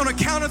 on a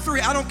count of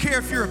 3, I don't care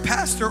if you're a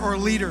pastor or a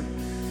leader,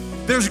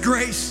 there's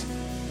grace.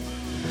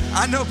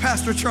 I know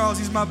Pastor Charles,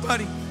 he's my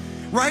buddy.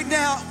 Right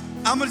now,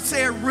 I'm gonna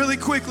say it really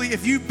quickly.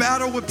 If you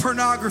battle with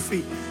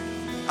pornography,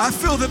 I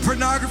feel that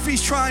pornography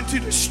is trying to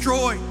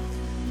destroy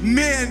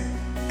men,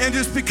 and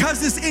just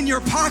because it's in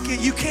your pocket,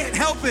 you can't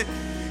help it.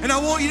 And I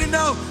want you to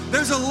know,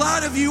 there's a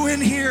lot of you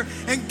in here,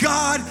 and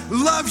God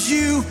loves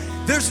you.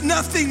 There's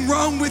nothing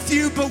wrong with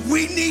you, but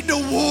we need to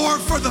war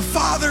for the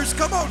fathers.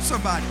 Come on,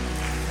 somebody.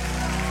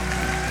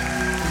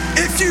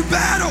 If you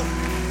battle,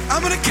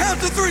 I'm gonna count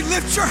to 3,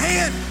 lift your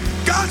hand.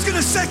 God's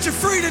gonna set you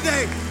free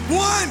today.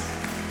 1,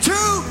 2,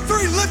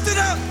 3, lift it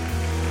up.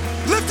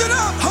 Lift it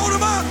up, hold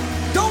them up.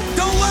 Don't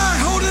lie,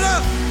 hold it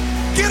up.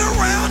 Get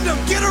around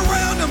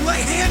them,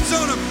 lay hands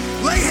on them,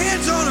 lay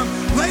hands on them,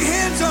 lay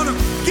hands on them.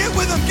 Get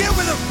with them, get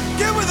with them,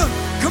 get with them.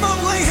 Come on,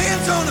 lay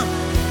hands on them.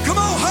 Come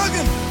on, hug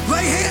him,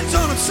 lay hands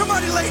on him.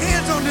 Somebody lay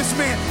hands on this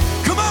man.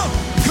 Come on,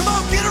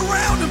 get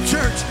around him,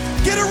 church.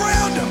 Get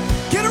around him,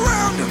 get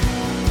around him.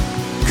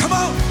 Come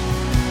on.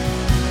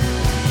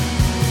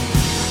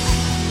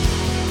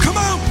 Come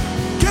on,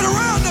 get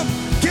around him,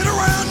 get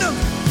around him.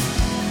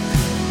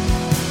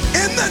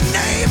 In the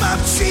name of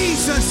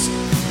Jesus,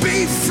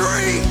 be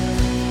free.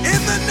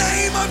 In the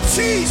name of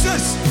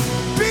Jesus,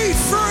 be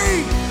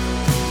free.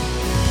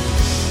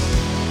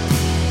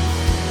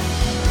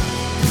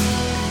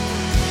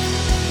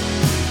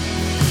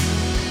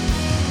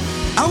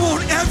 I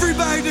want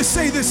everybody to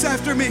say this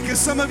after me, because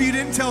some of you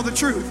didn't tell the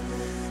truth.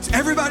 So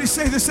everybody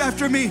say this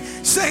after me.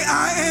 Say,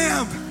 I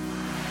am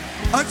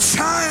a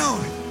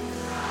child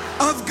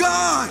of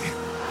God.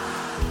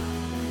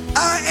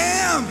 I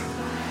am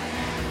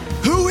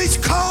who He's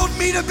called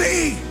me to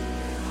be.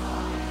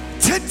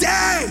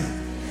 Today,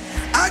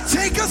 I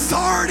take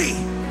authority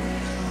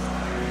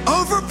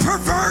over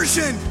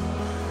perversion.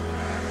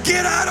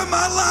 Get out of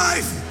my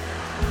life.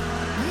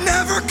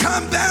 Never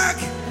come back.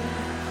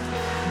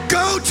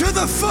 Go to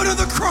the foot of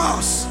the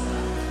cross.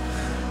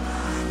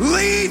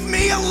 Leave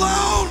me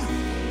alone.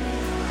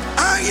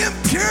 I am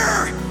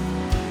pure.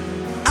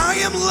 I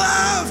am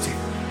loved.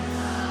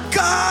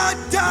 God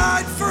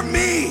died for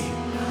me.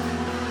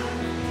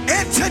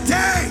 And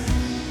today,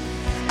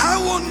 I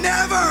will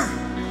never,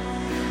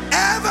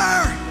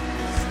 ever,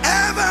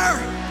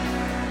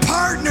 ever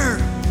partner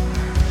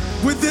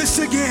with this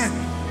again.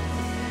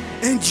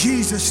 In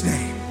Jesus'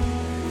 name.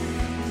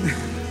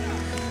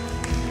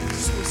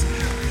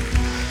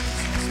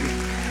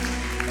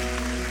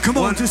 Come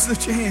on, just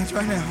lift your hands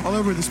right now, all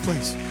over this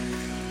place.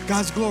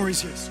 God's glory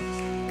is His.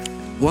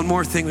 One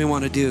more thing we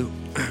want to do.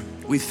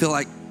 We feel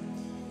like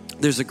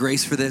there's a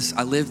grace for this.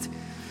 I lived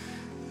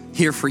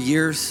here for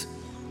years.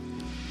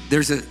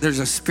 There's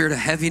a spirit of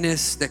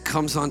heaviness that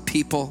comes on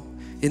people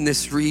in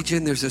this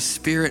region. There's a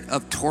spirit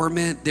of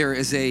torment. There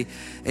is a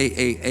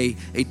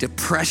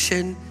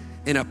depression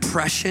and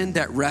oppression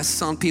that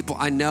rests on people.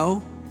 I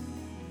know.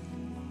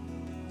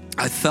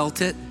 I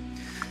felt it.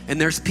 And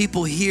there's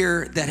people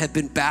here that have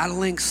been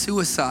battling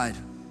suicide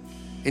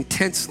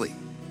intensely.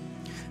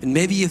 And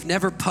maybe you've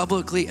never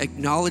publicly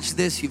acknowledged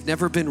this. You've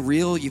never been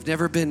real. You've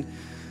never been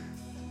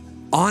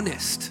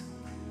honest.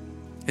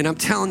 And I'm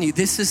telling you,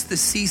 this is the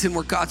season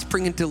where God's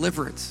bringing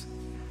deliverance.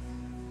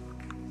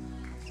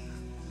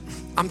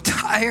 I'm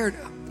tired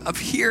of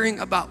hearing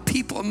about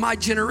people in my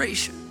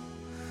generation.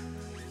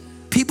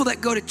 People that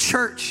go to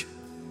church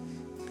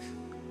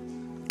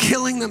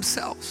killing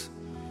themselves.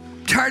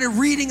 I'm tired of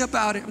reading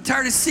about it. I'm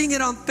tired of seeing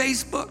it on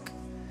Facebook.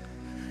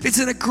 It's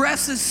an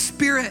aggressive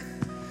spirit.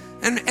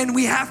 And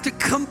we have to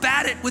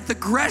combat it with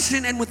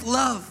aggression and with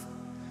love.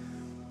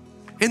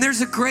 And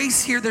there's a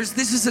grace here.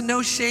 This is a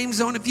no shame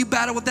zone. If you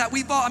battle with that,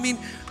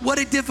 what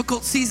a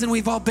difficult season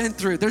we've all been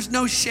through. There's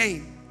no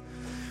shame.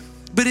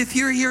 But if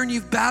you're here and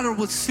you've battled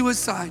with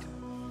suicide,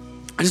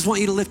 I just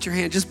want you to lift your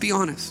hand. Just be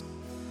honest.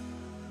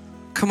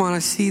 Come on, I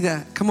see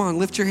that. Come on,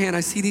 lift your hand.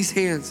 I see these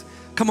hands.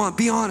 Come on,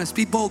 be honest,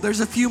 be bold.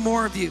 There's a few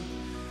more of you.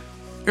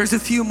 There's a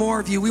few more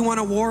of you. We want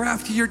to war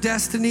after your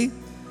destiny.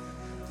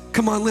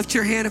 Come on, lift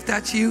your hand if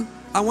that's you.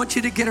 I want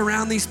you to get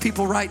around these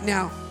people right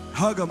now.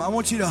 Hug them. I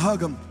want you to hug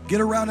them.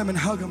 Get around them and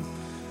hug them.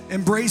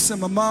 Embrace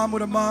them. A mom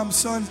with a mom,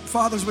 son,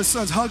 fathers with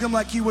sons. Hug them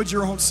like you would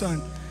your own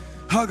son.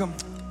 Hug them.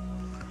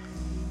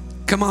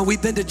 Come on,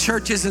 we've been to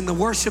churches and the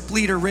worship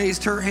leader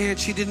raised her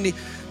hand.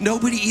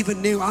 Nobody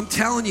even knew. I'm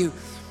telling you,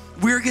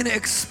 we're gonna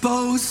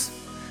expose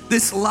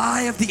this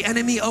lie of the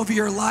enemy over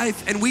your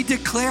life, and we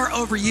declare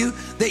over you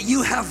that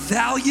you have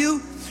value,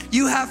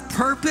 you have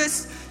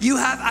purpose, you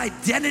have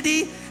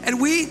identity, and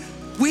we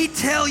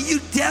tell you,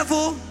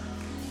 devil,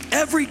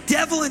 every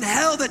devil in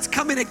hell that's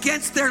coming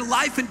against their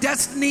life and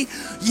destiny,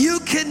 you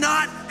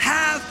cannot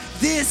have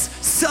this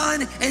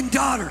son and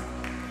daughter.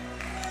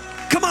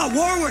 Come on,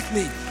 war with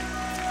me.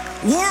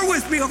 War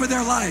with me over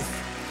their life.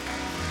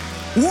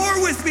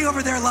 War with me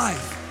over their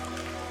life.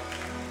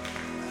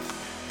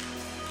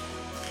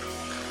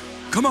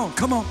 Come on,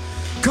 come on,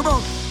 come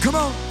on, come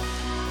on.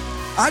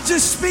 I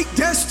just speak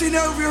destiny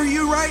over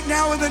you right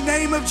now in the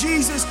name of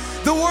Jesus.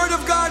 The Word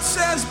of God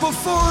says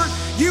before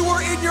you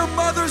were in your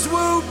mother's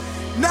womb,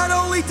 not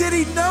only did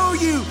He know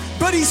you,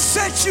 but He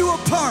set you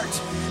apart.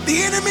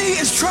 The enemy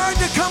is trying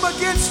to come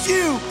against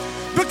you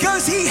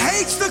because he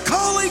hates the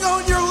calling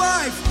on your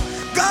life.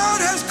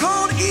 God has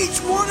called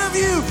each one of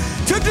you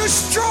to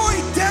destroy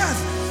death.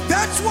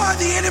 That's why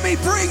the enemy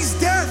brings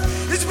death.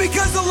 It's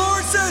because the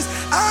Lord says,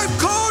 I've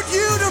called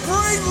you to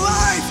bring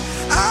life.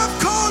 I've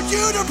called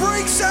you to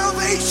bring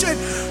salvation.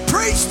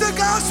 Preach the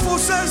gospel,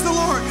 says the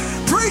Lord.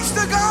 Preach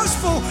the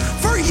gospel,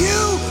 for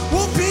you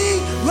will be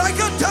like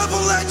a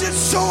double-edged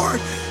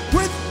sword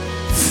with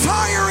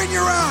fire in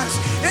your eyes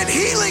and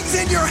healings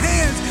in your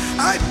hands.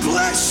 I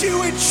bless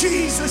you in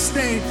Jesus'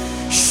 name.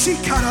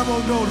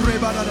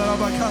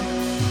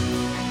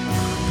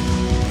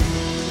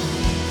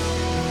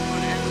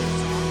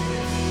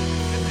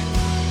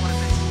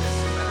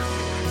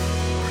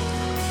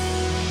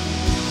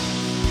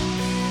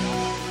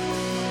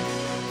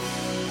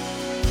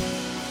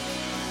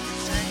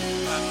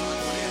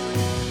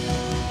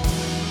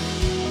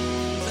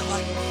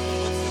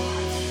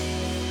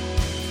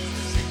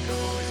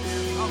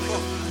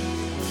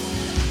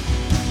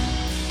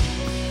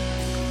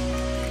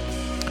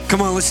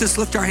 Come on, let's just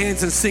lift our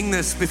hands and sing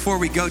this before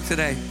we go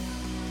today.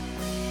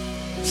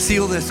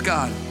 Seal this,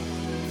 God.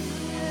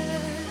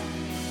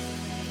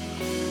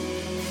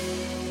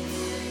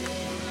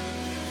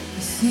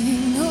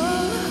 Sing,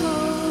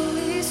 oh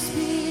Holy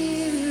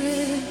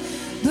Spirit,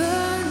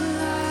 burn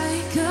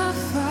like a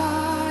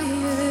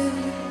fire,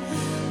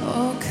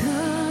 oh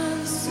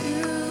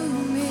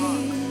consume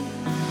me,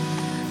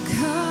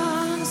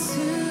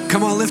 consume me.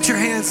 Come on, lift your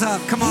hands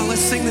up. Come on, let's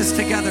sing this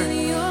together.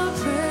 In your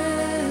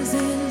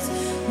presence,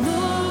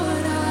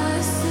 Lord,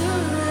 I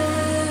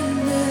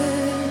surrender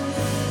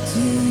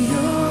to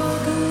your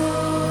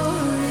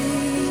glory,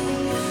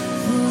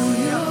 for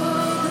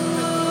your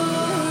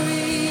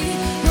glory.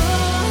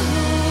 Oh,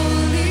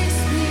 Holy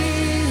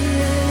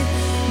Spirit,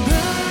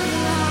 burn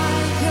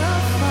like a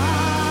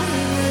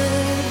fire,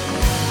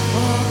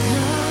 oh,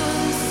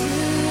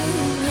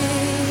 consume me,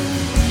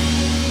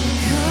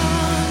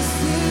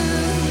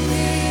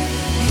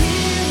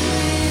 here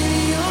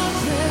in your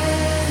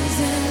presence.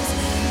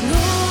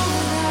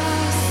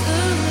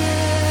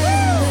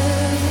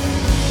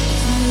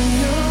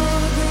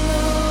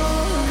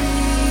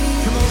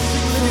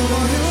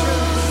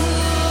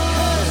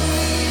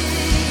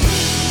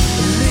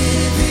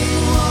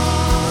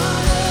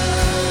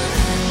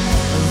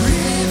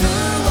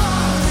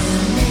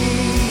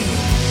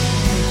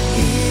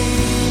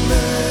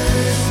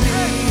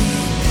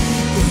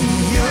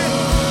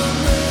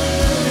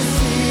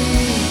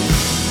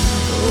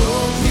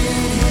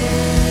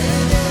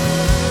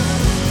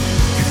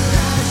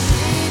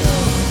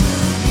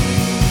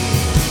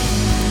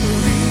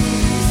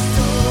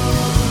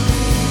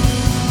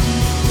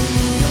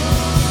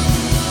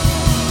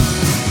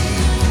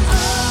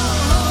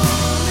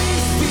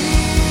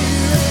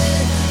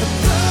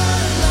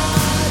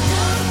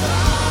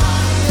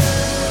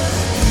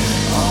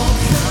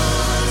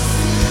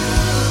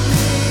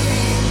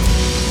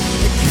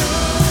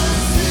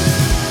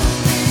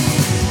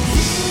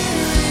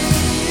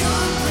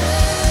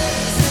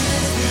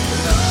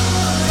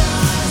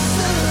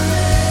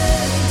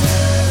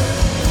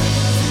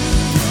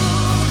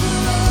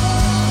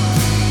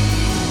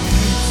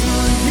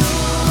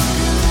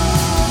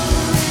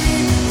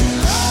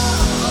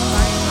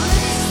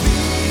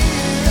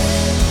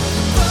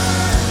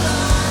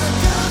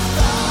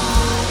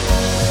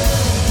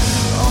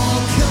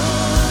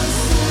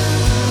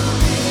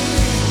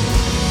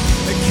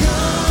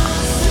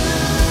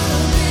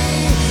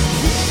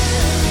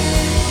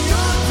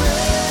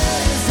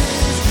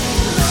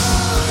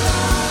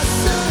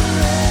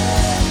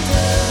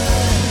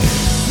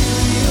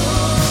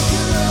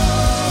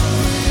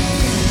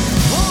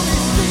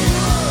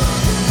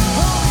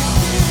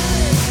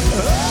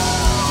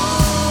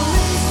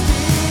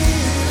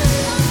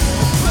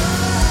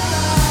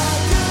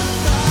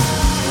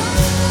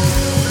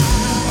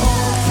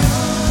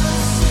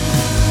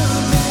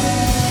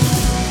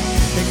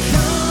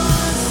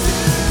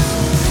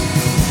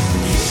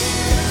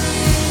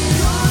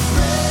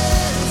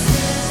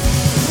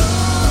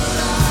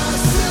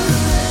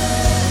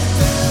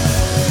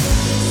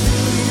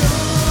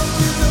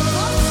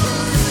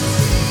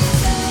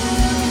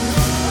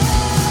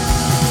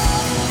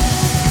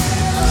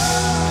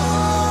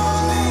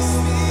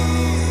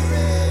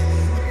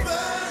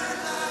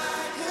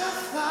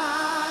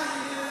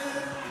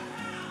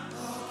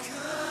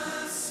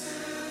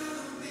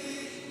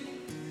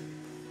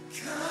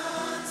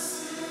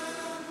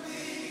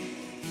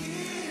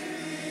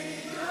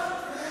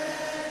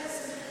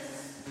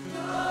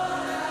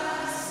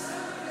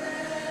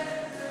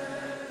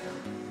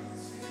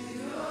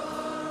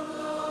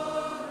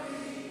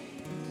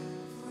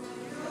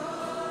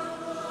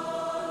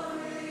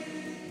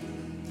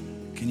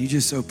 Can you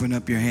just open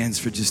up your hands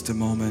for just a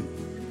moment?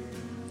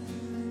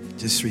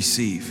 Just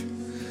receive.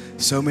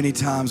 So many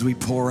times we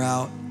pour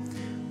out,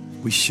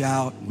 we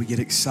shout, we get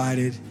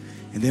excited,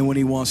 and then when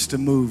he wants to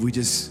move, we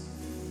just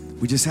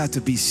have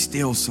to be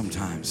still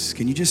sometimes.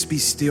 Can you just be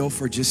still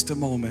for just a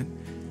moment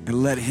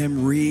and let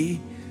him renew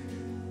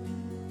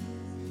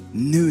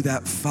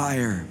that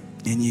fire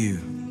in you?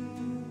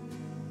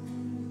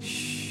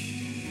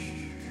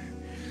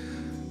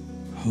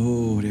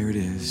 Oh, there it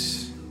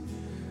is.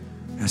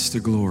 That's the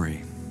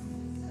glory.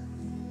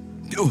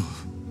 Oh.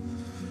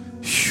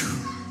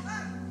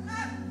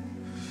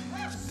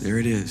 There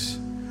it is.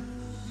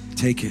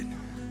 Take it.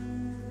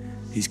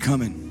 He's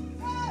coming.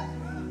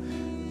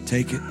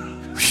 Take it.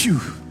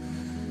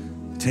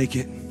 Take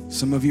it.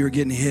 Some of you are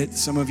getting hit.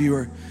 Some of you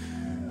are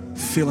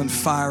feeling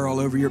fire all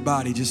over your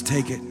body. Just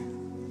take it.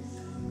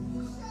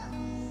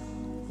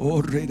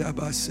 Oh,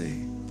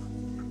 redabase.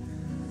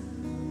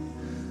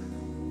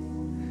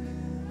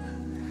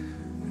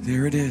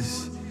 There it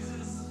is.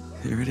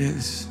 There it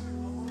is.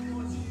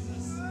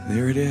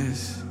 There it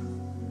is.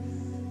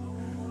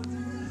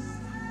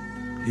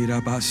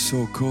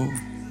 Irabasoko.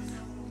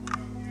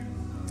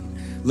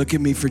 Look at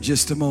me for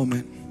just a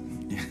moment.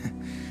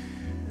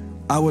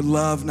 I would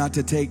love not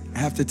to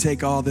have to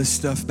take all this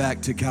stuff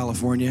back to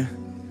California.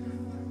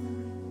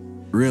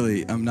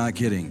 Really, I'm not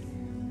kidding.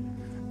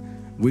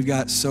 We've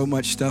got so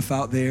much stuff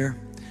out there,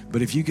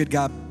 but if you could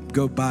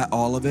go buy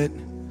all of it,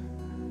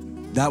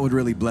 that would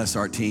really bless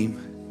our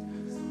team.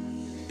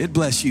 It'd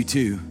bless you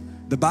too.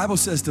 The Bible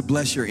says to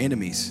bless your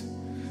enemies.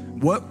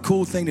 What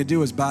cool thing to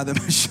do is buy them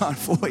a Sean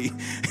Foy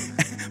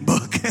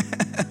book.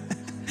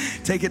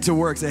 Take it to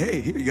work. Say,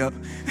 hey, here you go.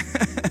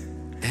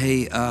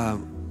 Hey, I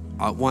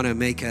want to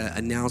make an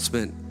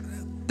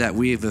announcement that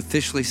we have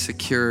officially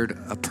secured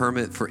a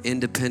permit for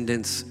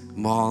Independence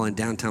Mall in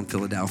downtown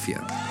Philadelphia.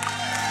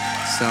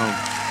 So,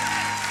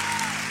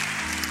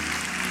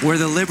 where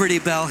the Liberty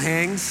Bell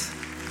hangs,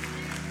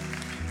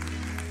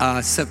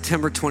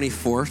 September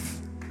 24th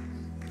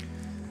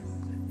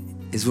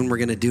is when we're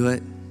going to do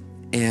it.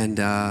 And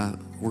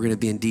we're going to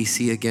be in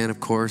DC again,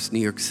 of course, New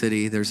York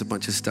City. There's a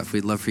bunch of stuff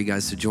we'd love for you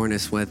guys to join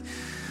us with.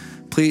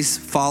 Please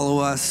follow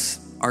us,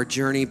 our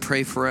journey,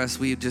 pray for us.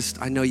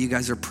 I know you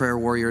guys are prayer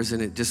warriors,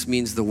 and it just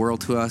means the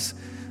world to us.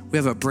 We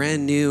have a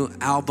brand new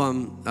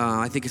album.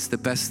 I think it's the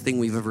best thing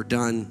we've ever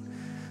done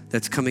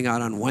that's coming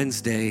out on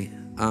Wednesday.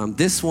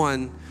 This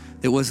one,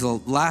 it was the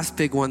last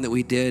big one that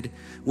we did,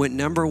 went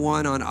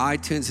 #1 on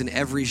iTunes in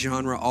every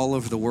genre all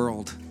over the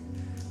world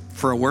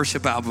for a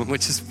worship album,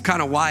 which is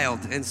kind of wild.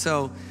 And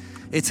so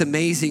it's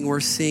amazing. We're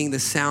seeing the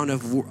sound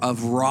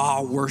of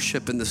raw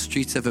worship in the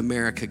streets of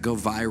America go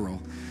viral.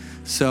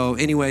 So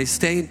anyway,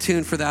 stay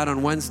tuned for that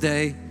on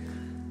Wednesday.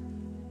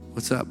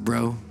 What's up,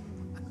 bro?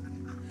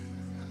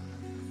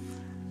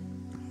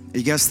 Are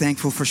you guys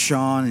thankful for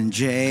Sean and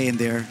Jay and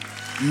their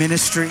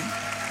ministry?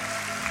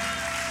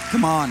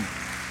 Come on.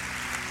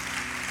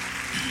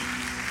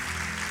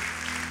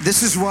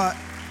 This is what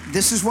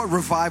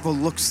revival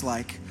looks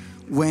like.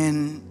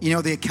 When,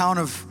 the account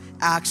of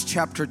Acts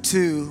chapter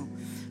 2,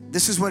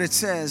 this is what it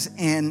says.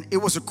 And it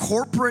was a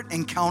corporate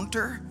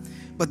encounter,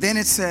 but then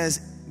it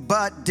says,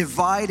 but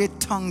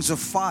divided tongues of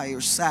fire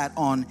sat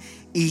on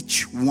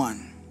each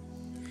one.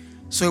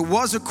 So it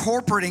was a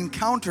corporate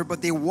encounter,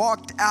 but they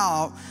walked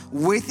out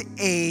with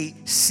a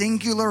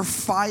singular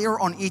fire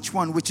on each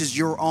one, which is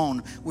your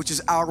own, which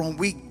is our own.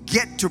 We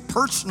get to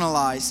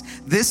personalize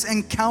this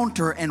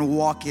encounter and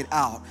walk it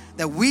out,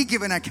 that we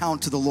give an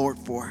account to the Lord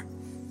for.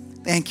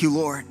 Thank you,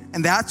 Lord.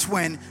 And that's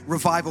when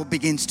revival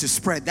begins to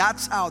spread.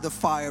 That's how the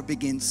fire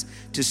begins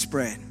to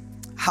spread.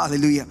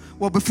 Hallelujah.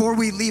 Well, before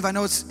we leave, I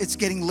know it's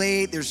getting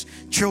late. There's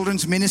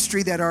children's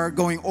ministry that are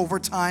going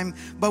overtime,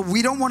 but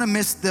we don't want to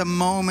miss the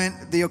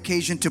moment, the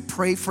occasion to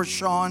pray for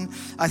Sean.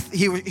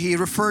 He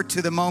referred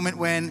to the moment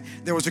when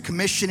there was a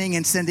commissioning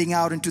and sending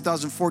out in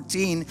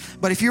 2014.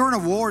 But if you're in a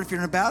war, if you're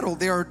in a battle,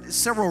 there are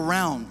several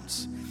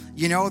rounds.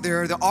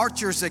 There are the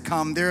archers that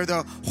come. There are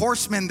the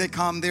horsemen that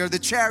come. There are the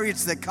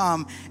chariots that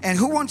come. And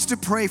who wants to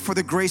pray for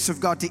the grace of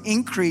God to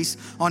increase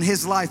on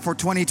his life for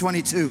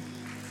 2022?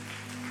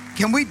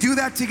 Can we do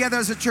that together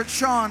as a church?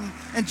 Sean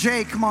and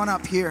Jay, come on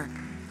up here.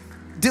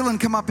 Dylan,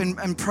 come up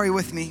and pray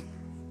with me.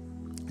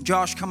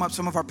 Josh, come up,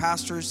 some of our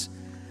pastors.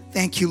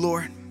 Thank you,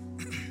 Lord.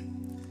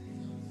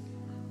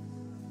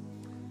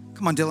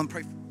 Come on, Dylan,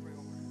 pray.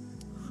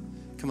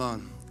 Come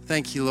on.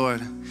 Thank you,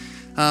 Lord.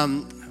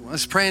 I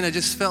was praying, I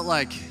just felt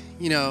like,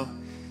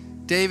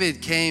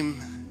 David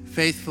came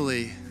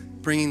faithfully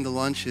bringing the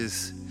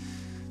lunches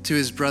to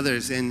his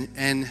brothers.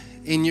 And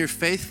in your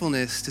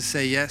faithfulness to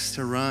say yes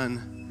to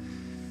run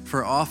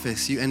for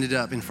office, you ended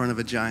up in front of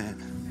a giant.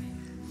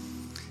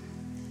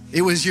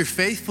 It was your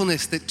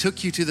faithfulness that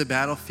took you to the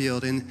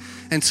battlefield.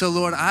 And so,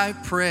 Lord, I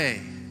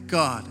pray,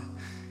 God,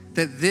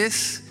 that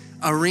this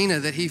arena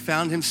that he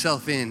found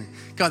himself in,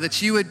 God,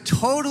 that you would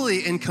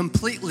totally and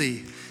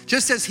completely,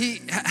 just as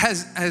he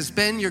has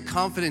been your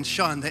confidence,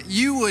 Sean, that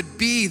you would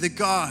be the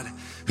God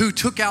who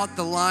took out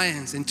the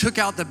lions and took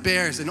out the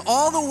bears, and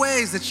all the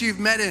ways that you've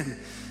met him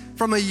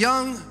from a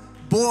young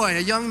boy,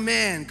 a young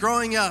man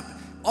growing up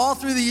all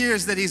through the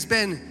years that he's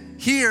been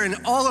here and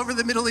all over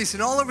the Middle East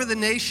and all over the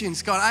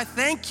nations. God, I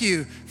thank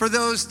you for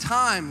those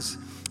times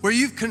where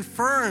you've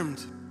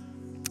confirmed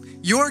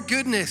your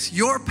goodness,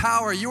 your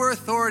power, your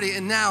authority,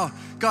 and now,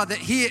 God, that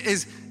he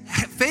is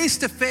face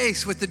to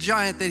face with the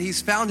giant that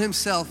he's found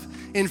himself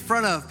in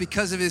front of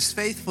because of his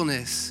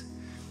faithfulness.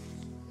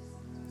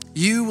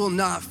 You will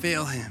not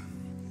fail him.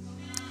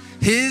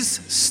 His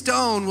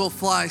stone will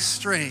fly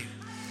straight.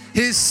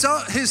 His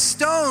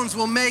stones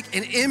will make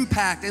an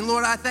impact. And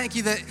Lord, I thank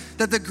you that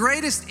the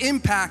greatest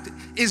impact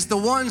is the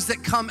ones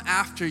that come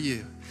after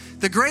you.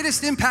 The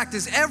greatest impact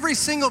is every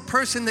single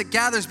person that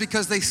gathers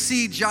because they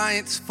see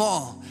giants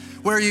fall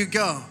where you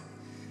go.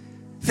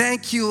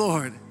 Thank you,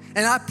 Lord.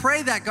 And I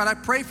pray that, God, I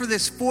pray for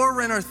this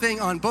forerunner thing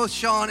on both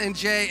Sean and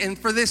Jay and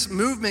for this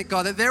movement,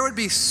 God, that there would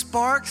be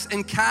sparks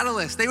and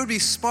catalysts. They would be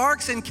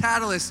sparks and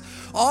catalysts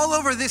all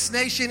over this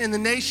nation and the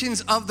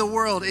nations of the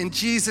world in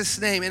Jesus'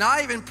 name. And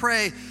I even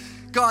pray,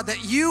 God,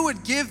 that you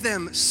would give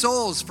them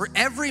souls for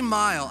every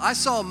mile. I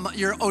saw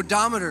your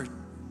odometer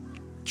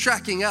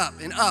tracking up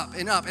and up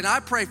and up. And I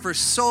pray for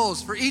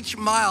souls for each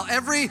mile.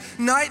 Every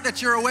night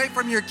that you're away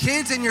from your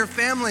kids and your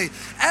family,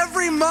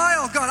 every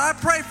mile, God, I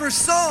pray for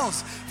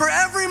souls. For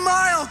every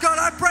mile, God,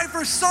 I pray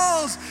for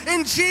souls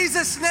in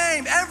Jesus'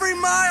 name. Every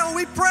mile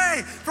we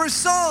pray for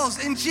souls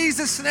in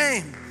Jesus'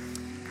 name.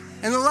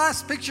 And the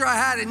last picture I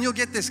had, and you'll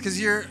get this because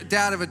you're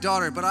dad of a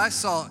daughter, but I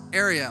saw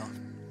Ariel.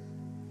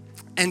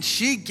 And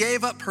she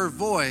gave up her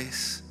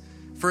voice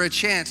for a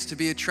chance to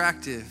be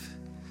attractive.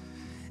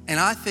 And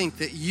I think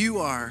that you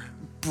are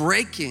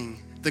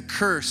breaking the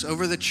curse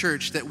over the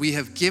church that we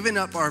have given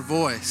up our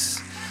voice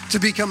to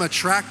become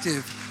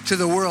attractive to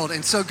the world.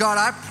 And so, God,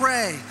 I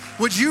pray,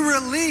 would you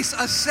release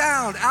a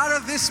sound out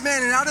of this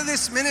man and out of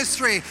this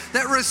ministry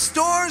that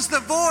restores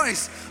the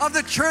voice of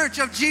the church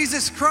of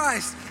Jesus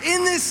Christ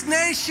in this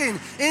nation,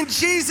 in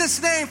Jesus'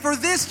 name, for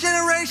this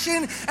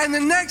generation and the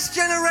next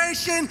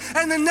generation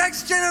and the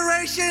next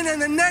generation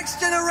and the next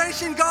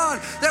generation, God,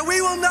 that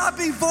we will not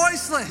be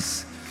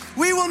voiceless.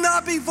 We will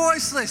not be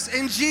voiceless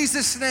in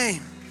Jesus'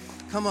 name.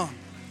 Come on.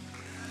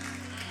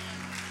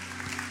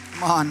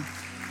 Come on.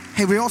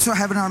 Hey, we also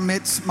have in our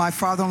midst my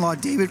father-in-law,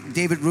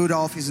 David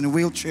Rudolph. He's in a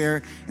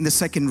wheelchair in the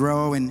second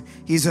row, and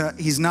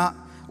he's not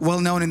well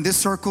known in this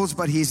circles,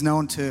 but he's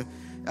known to,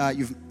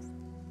 you've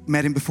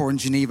met him before in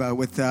Geneva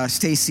with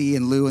Stacy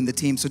and Lou and the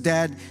team. So,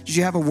 Dad, did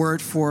you have a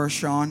word for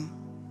Sean?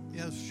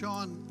 Yes,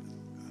 Sean,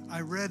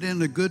 I read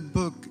in a good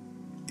book,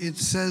 it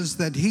says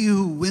that he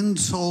who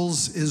wins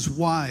souls is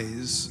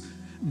wise.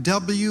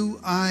 W-I-S-E.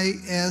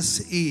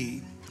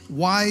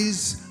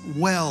 Wise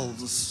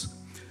Wells.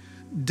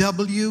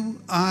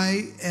 W-I-S-E.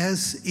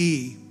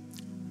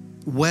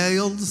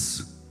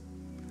 Wales,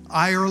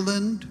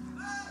 Ireland,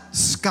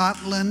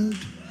 Scotland,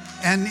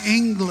 and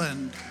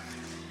England.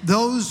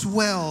 Those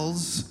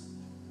wells,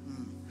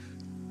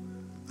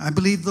 I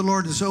believe the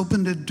Lord has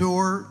opened a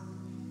door,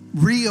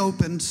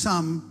 reopened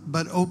some,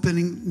 but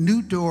opening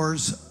new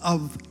doors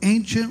of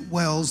ancient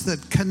wells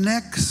that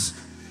connects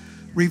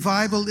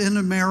revival in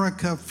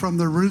America from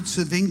the roots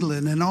of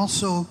England. And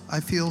also,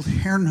 I feel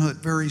Herrnhut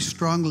very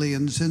strongly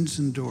in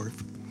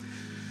Zinzendorf.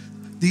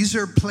 These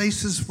are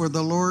places where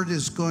the Lord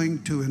is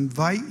going to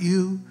invite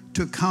you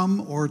to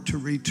come or to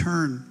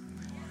return.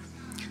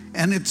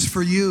 And it's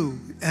for you,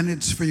 and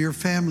it's for your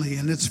family,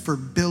 and it's for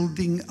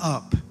building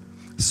up.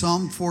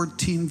 Psalm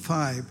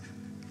 14:5.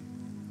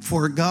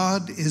 For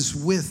God is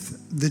with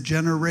the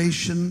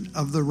generation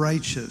of the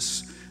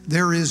righteous.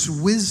 There is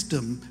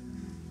wisdom,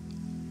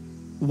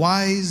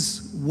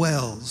 wise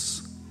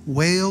wells.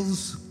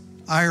 Wales,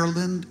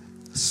 Ireland,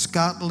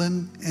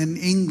 Scotland, and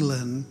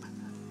England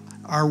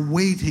are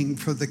waiting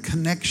for the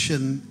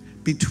connection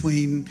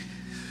between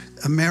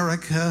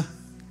America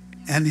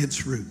and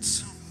its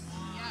roots.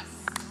 Yes,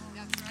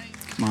 that's right.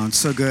 Come on,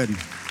 so good.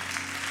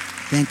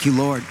 Thank you,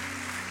 Lord.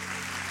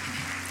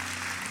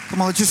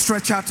 Come on, let's just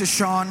stretch out to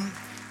Sean.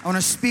 I want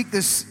to speak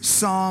this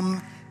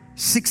Psalm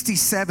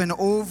 67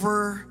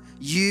 over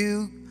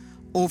you,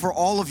 over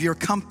all of your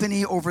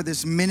company, over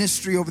this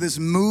ministry, over this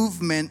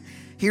movement.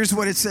 Here's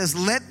what it says.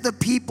 Let the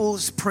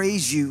peoples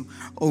praise you,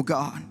 O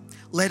God.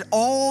 Let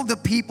all the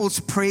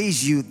peoples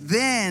praise you.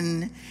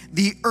 Then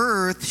the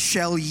earth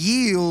shall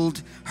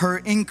yield her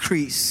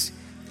increase.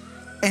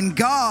 And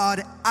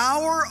God,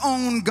 our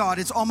own God,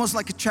 it's almost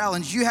like a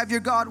challenge. You have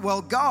your God.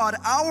 Well, God,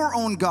 our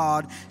own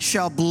God,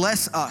 shall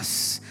bless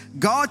us.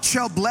 God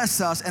shall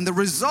bless us, and the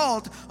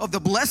result of the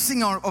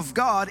blessing of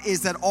God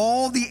is that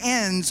all the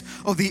ends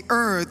of the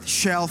earth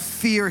shall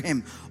fear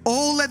him.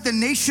 Oh, let the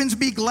nations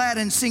be glad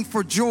and sing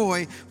for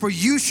joy, for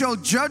you shall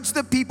judge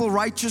the people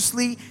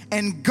righteously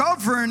and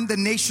govern the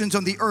nations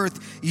on the earth.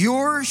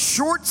 Your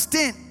short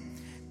stint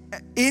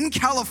in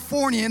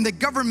California, in the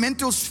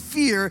governmental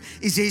sphere,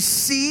 is a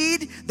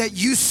seed that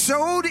you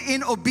sowed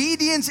in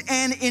obedience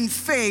and in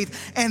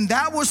faith, and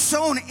that was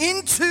sown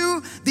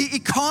into the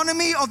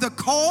economy of the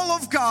call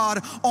of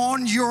God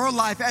on your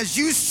life. As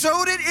you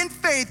sowed it in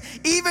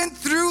faith, even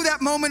through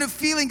that moment of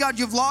feeling, God,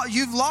 you've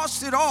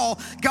lost it all,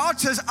 God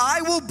says,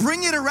 I will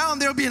bring it around.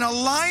 There'll be an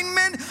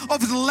alignment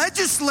of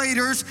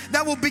legislators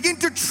that will begin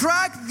to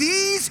track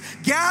these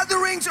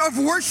gatherings of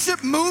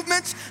worship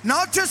movements,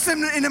 not just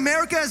in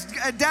America, as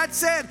Dad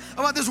said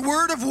about this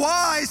Word of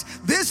Wise.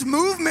 This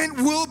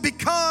movement will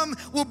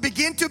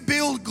begin to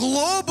build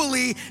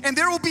globally, and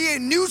there will be a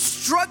new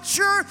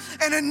structure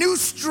and a new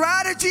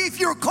strategy. If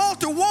you're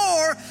called to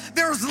war,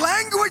 there's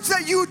language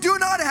that you do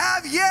not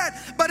have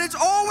yet, but it's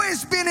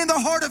always been in the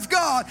heart of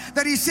God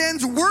that He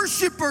sends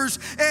worshipers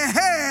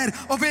ahead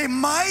of a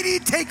mighty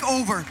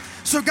takeover.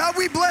 So God,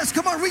 we bless.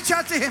 Come on, reach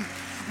out to Him.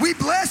 We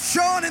bless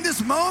Sean in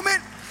this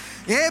moment.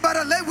 Yeah, but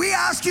we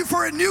ask you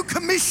for a new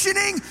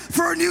commissioning,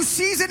 for a new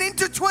season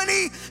into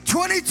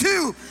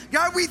 2022.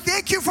 God, we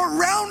thank you for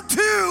round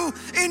 2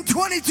 in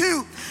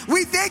 22.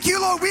 We thank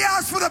you, Lord. We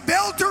ask for the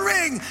bell to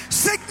ring,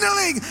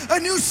 signaling a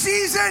new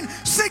season,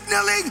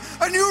 signaling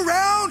a new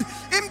round.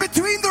 In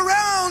between the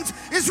rounds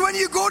is when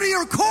you go to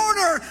your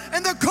corner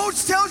and the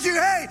coach tells you,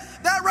 hey,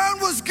 that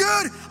round was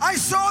good. I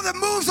saw the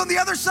moves on the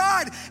other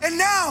side. And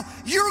now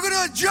you're going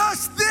to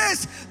adjust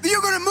this.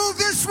 You're going to move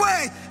this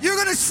way. You're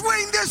going to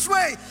swing this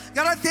way.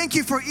 God, I thank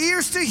you for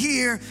ears to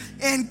hear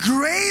and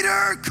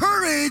greater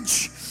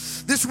courage.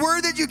 This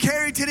word that you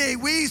carry today,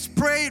 we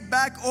pray it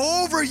back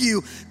over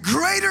you.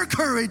 Greater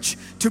courage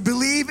to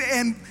believe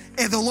in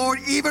the Lord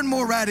even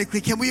more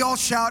radically. Can we all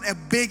shout a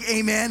big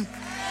amen?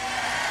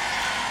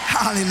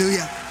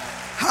 Hallelujah.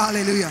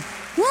 Hallelujah.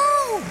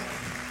 Woo!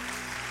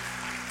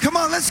 Come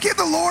on, let's give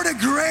the Lord a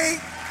great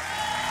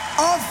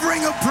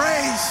offering of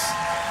praise.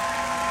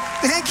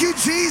 Thank you,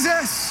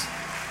 Jesus.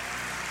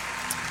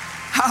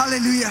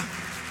 Hallelujah.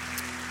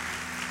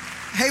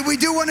 Hey, we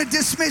do want to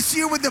dismiss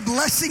you with the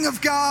blessing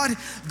of God.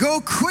 Go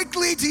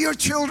quickly to your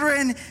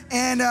children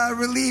and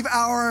relieve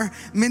our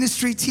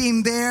ministry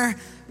team there.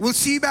 We'll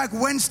see you back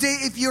Wednesday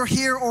if you're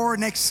here, or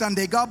next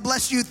Sunday. God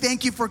bless you.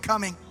 Thank you for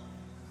coming.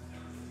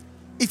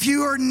 If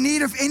you are in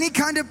need of any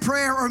kind of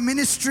prayer or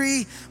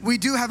ministry, we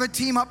do have a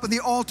team up at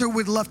the altar.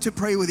 We'd love to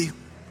pray with you.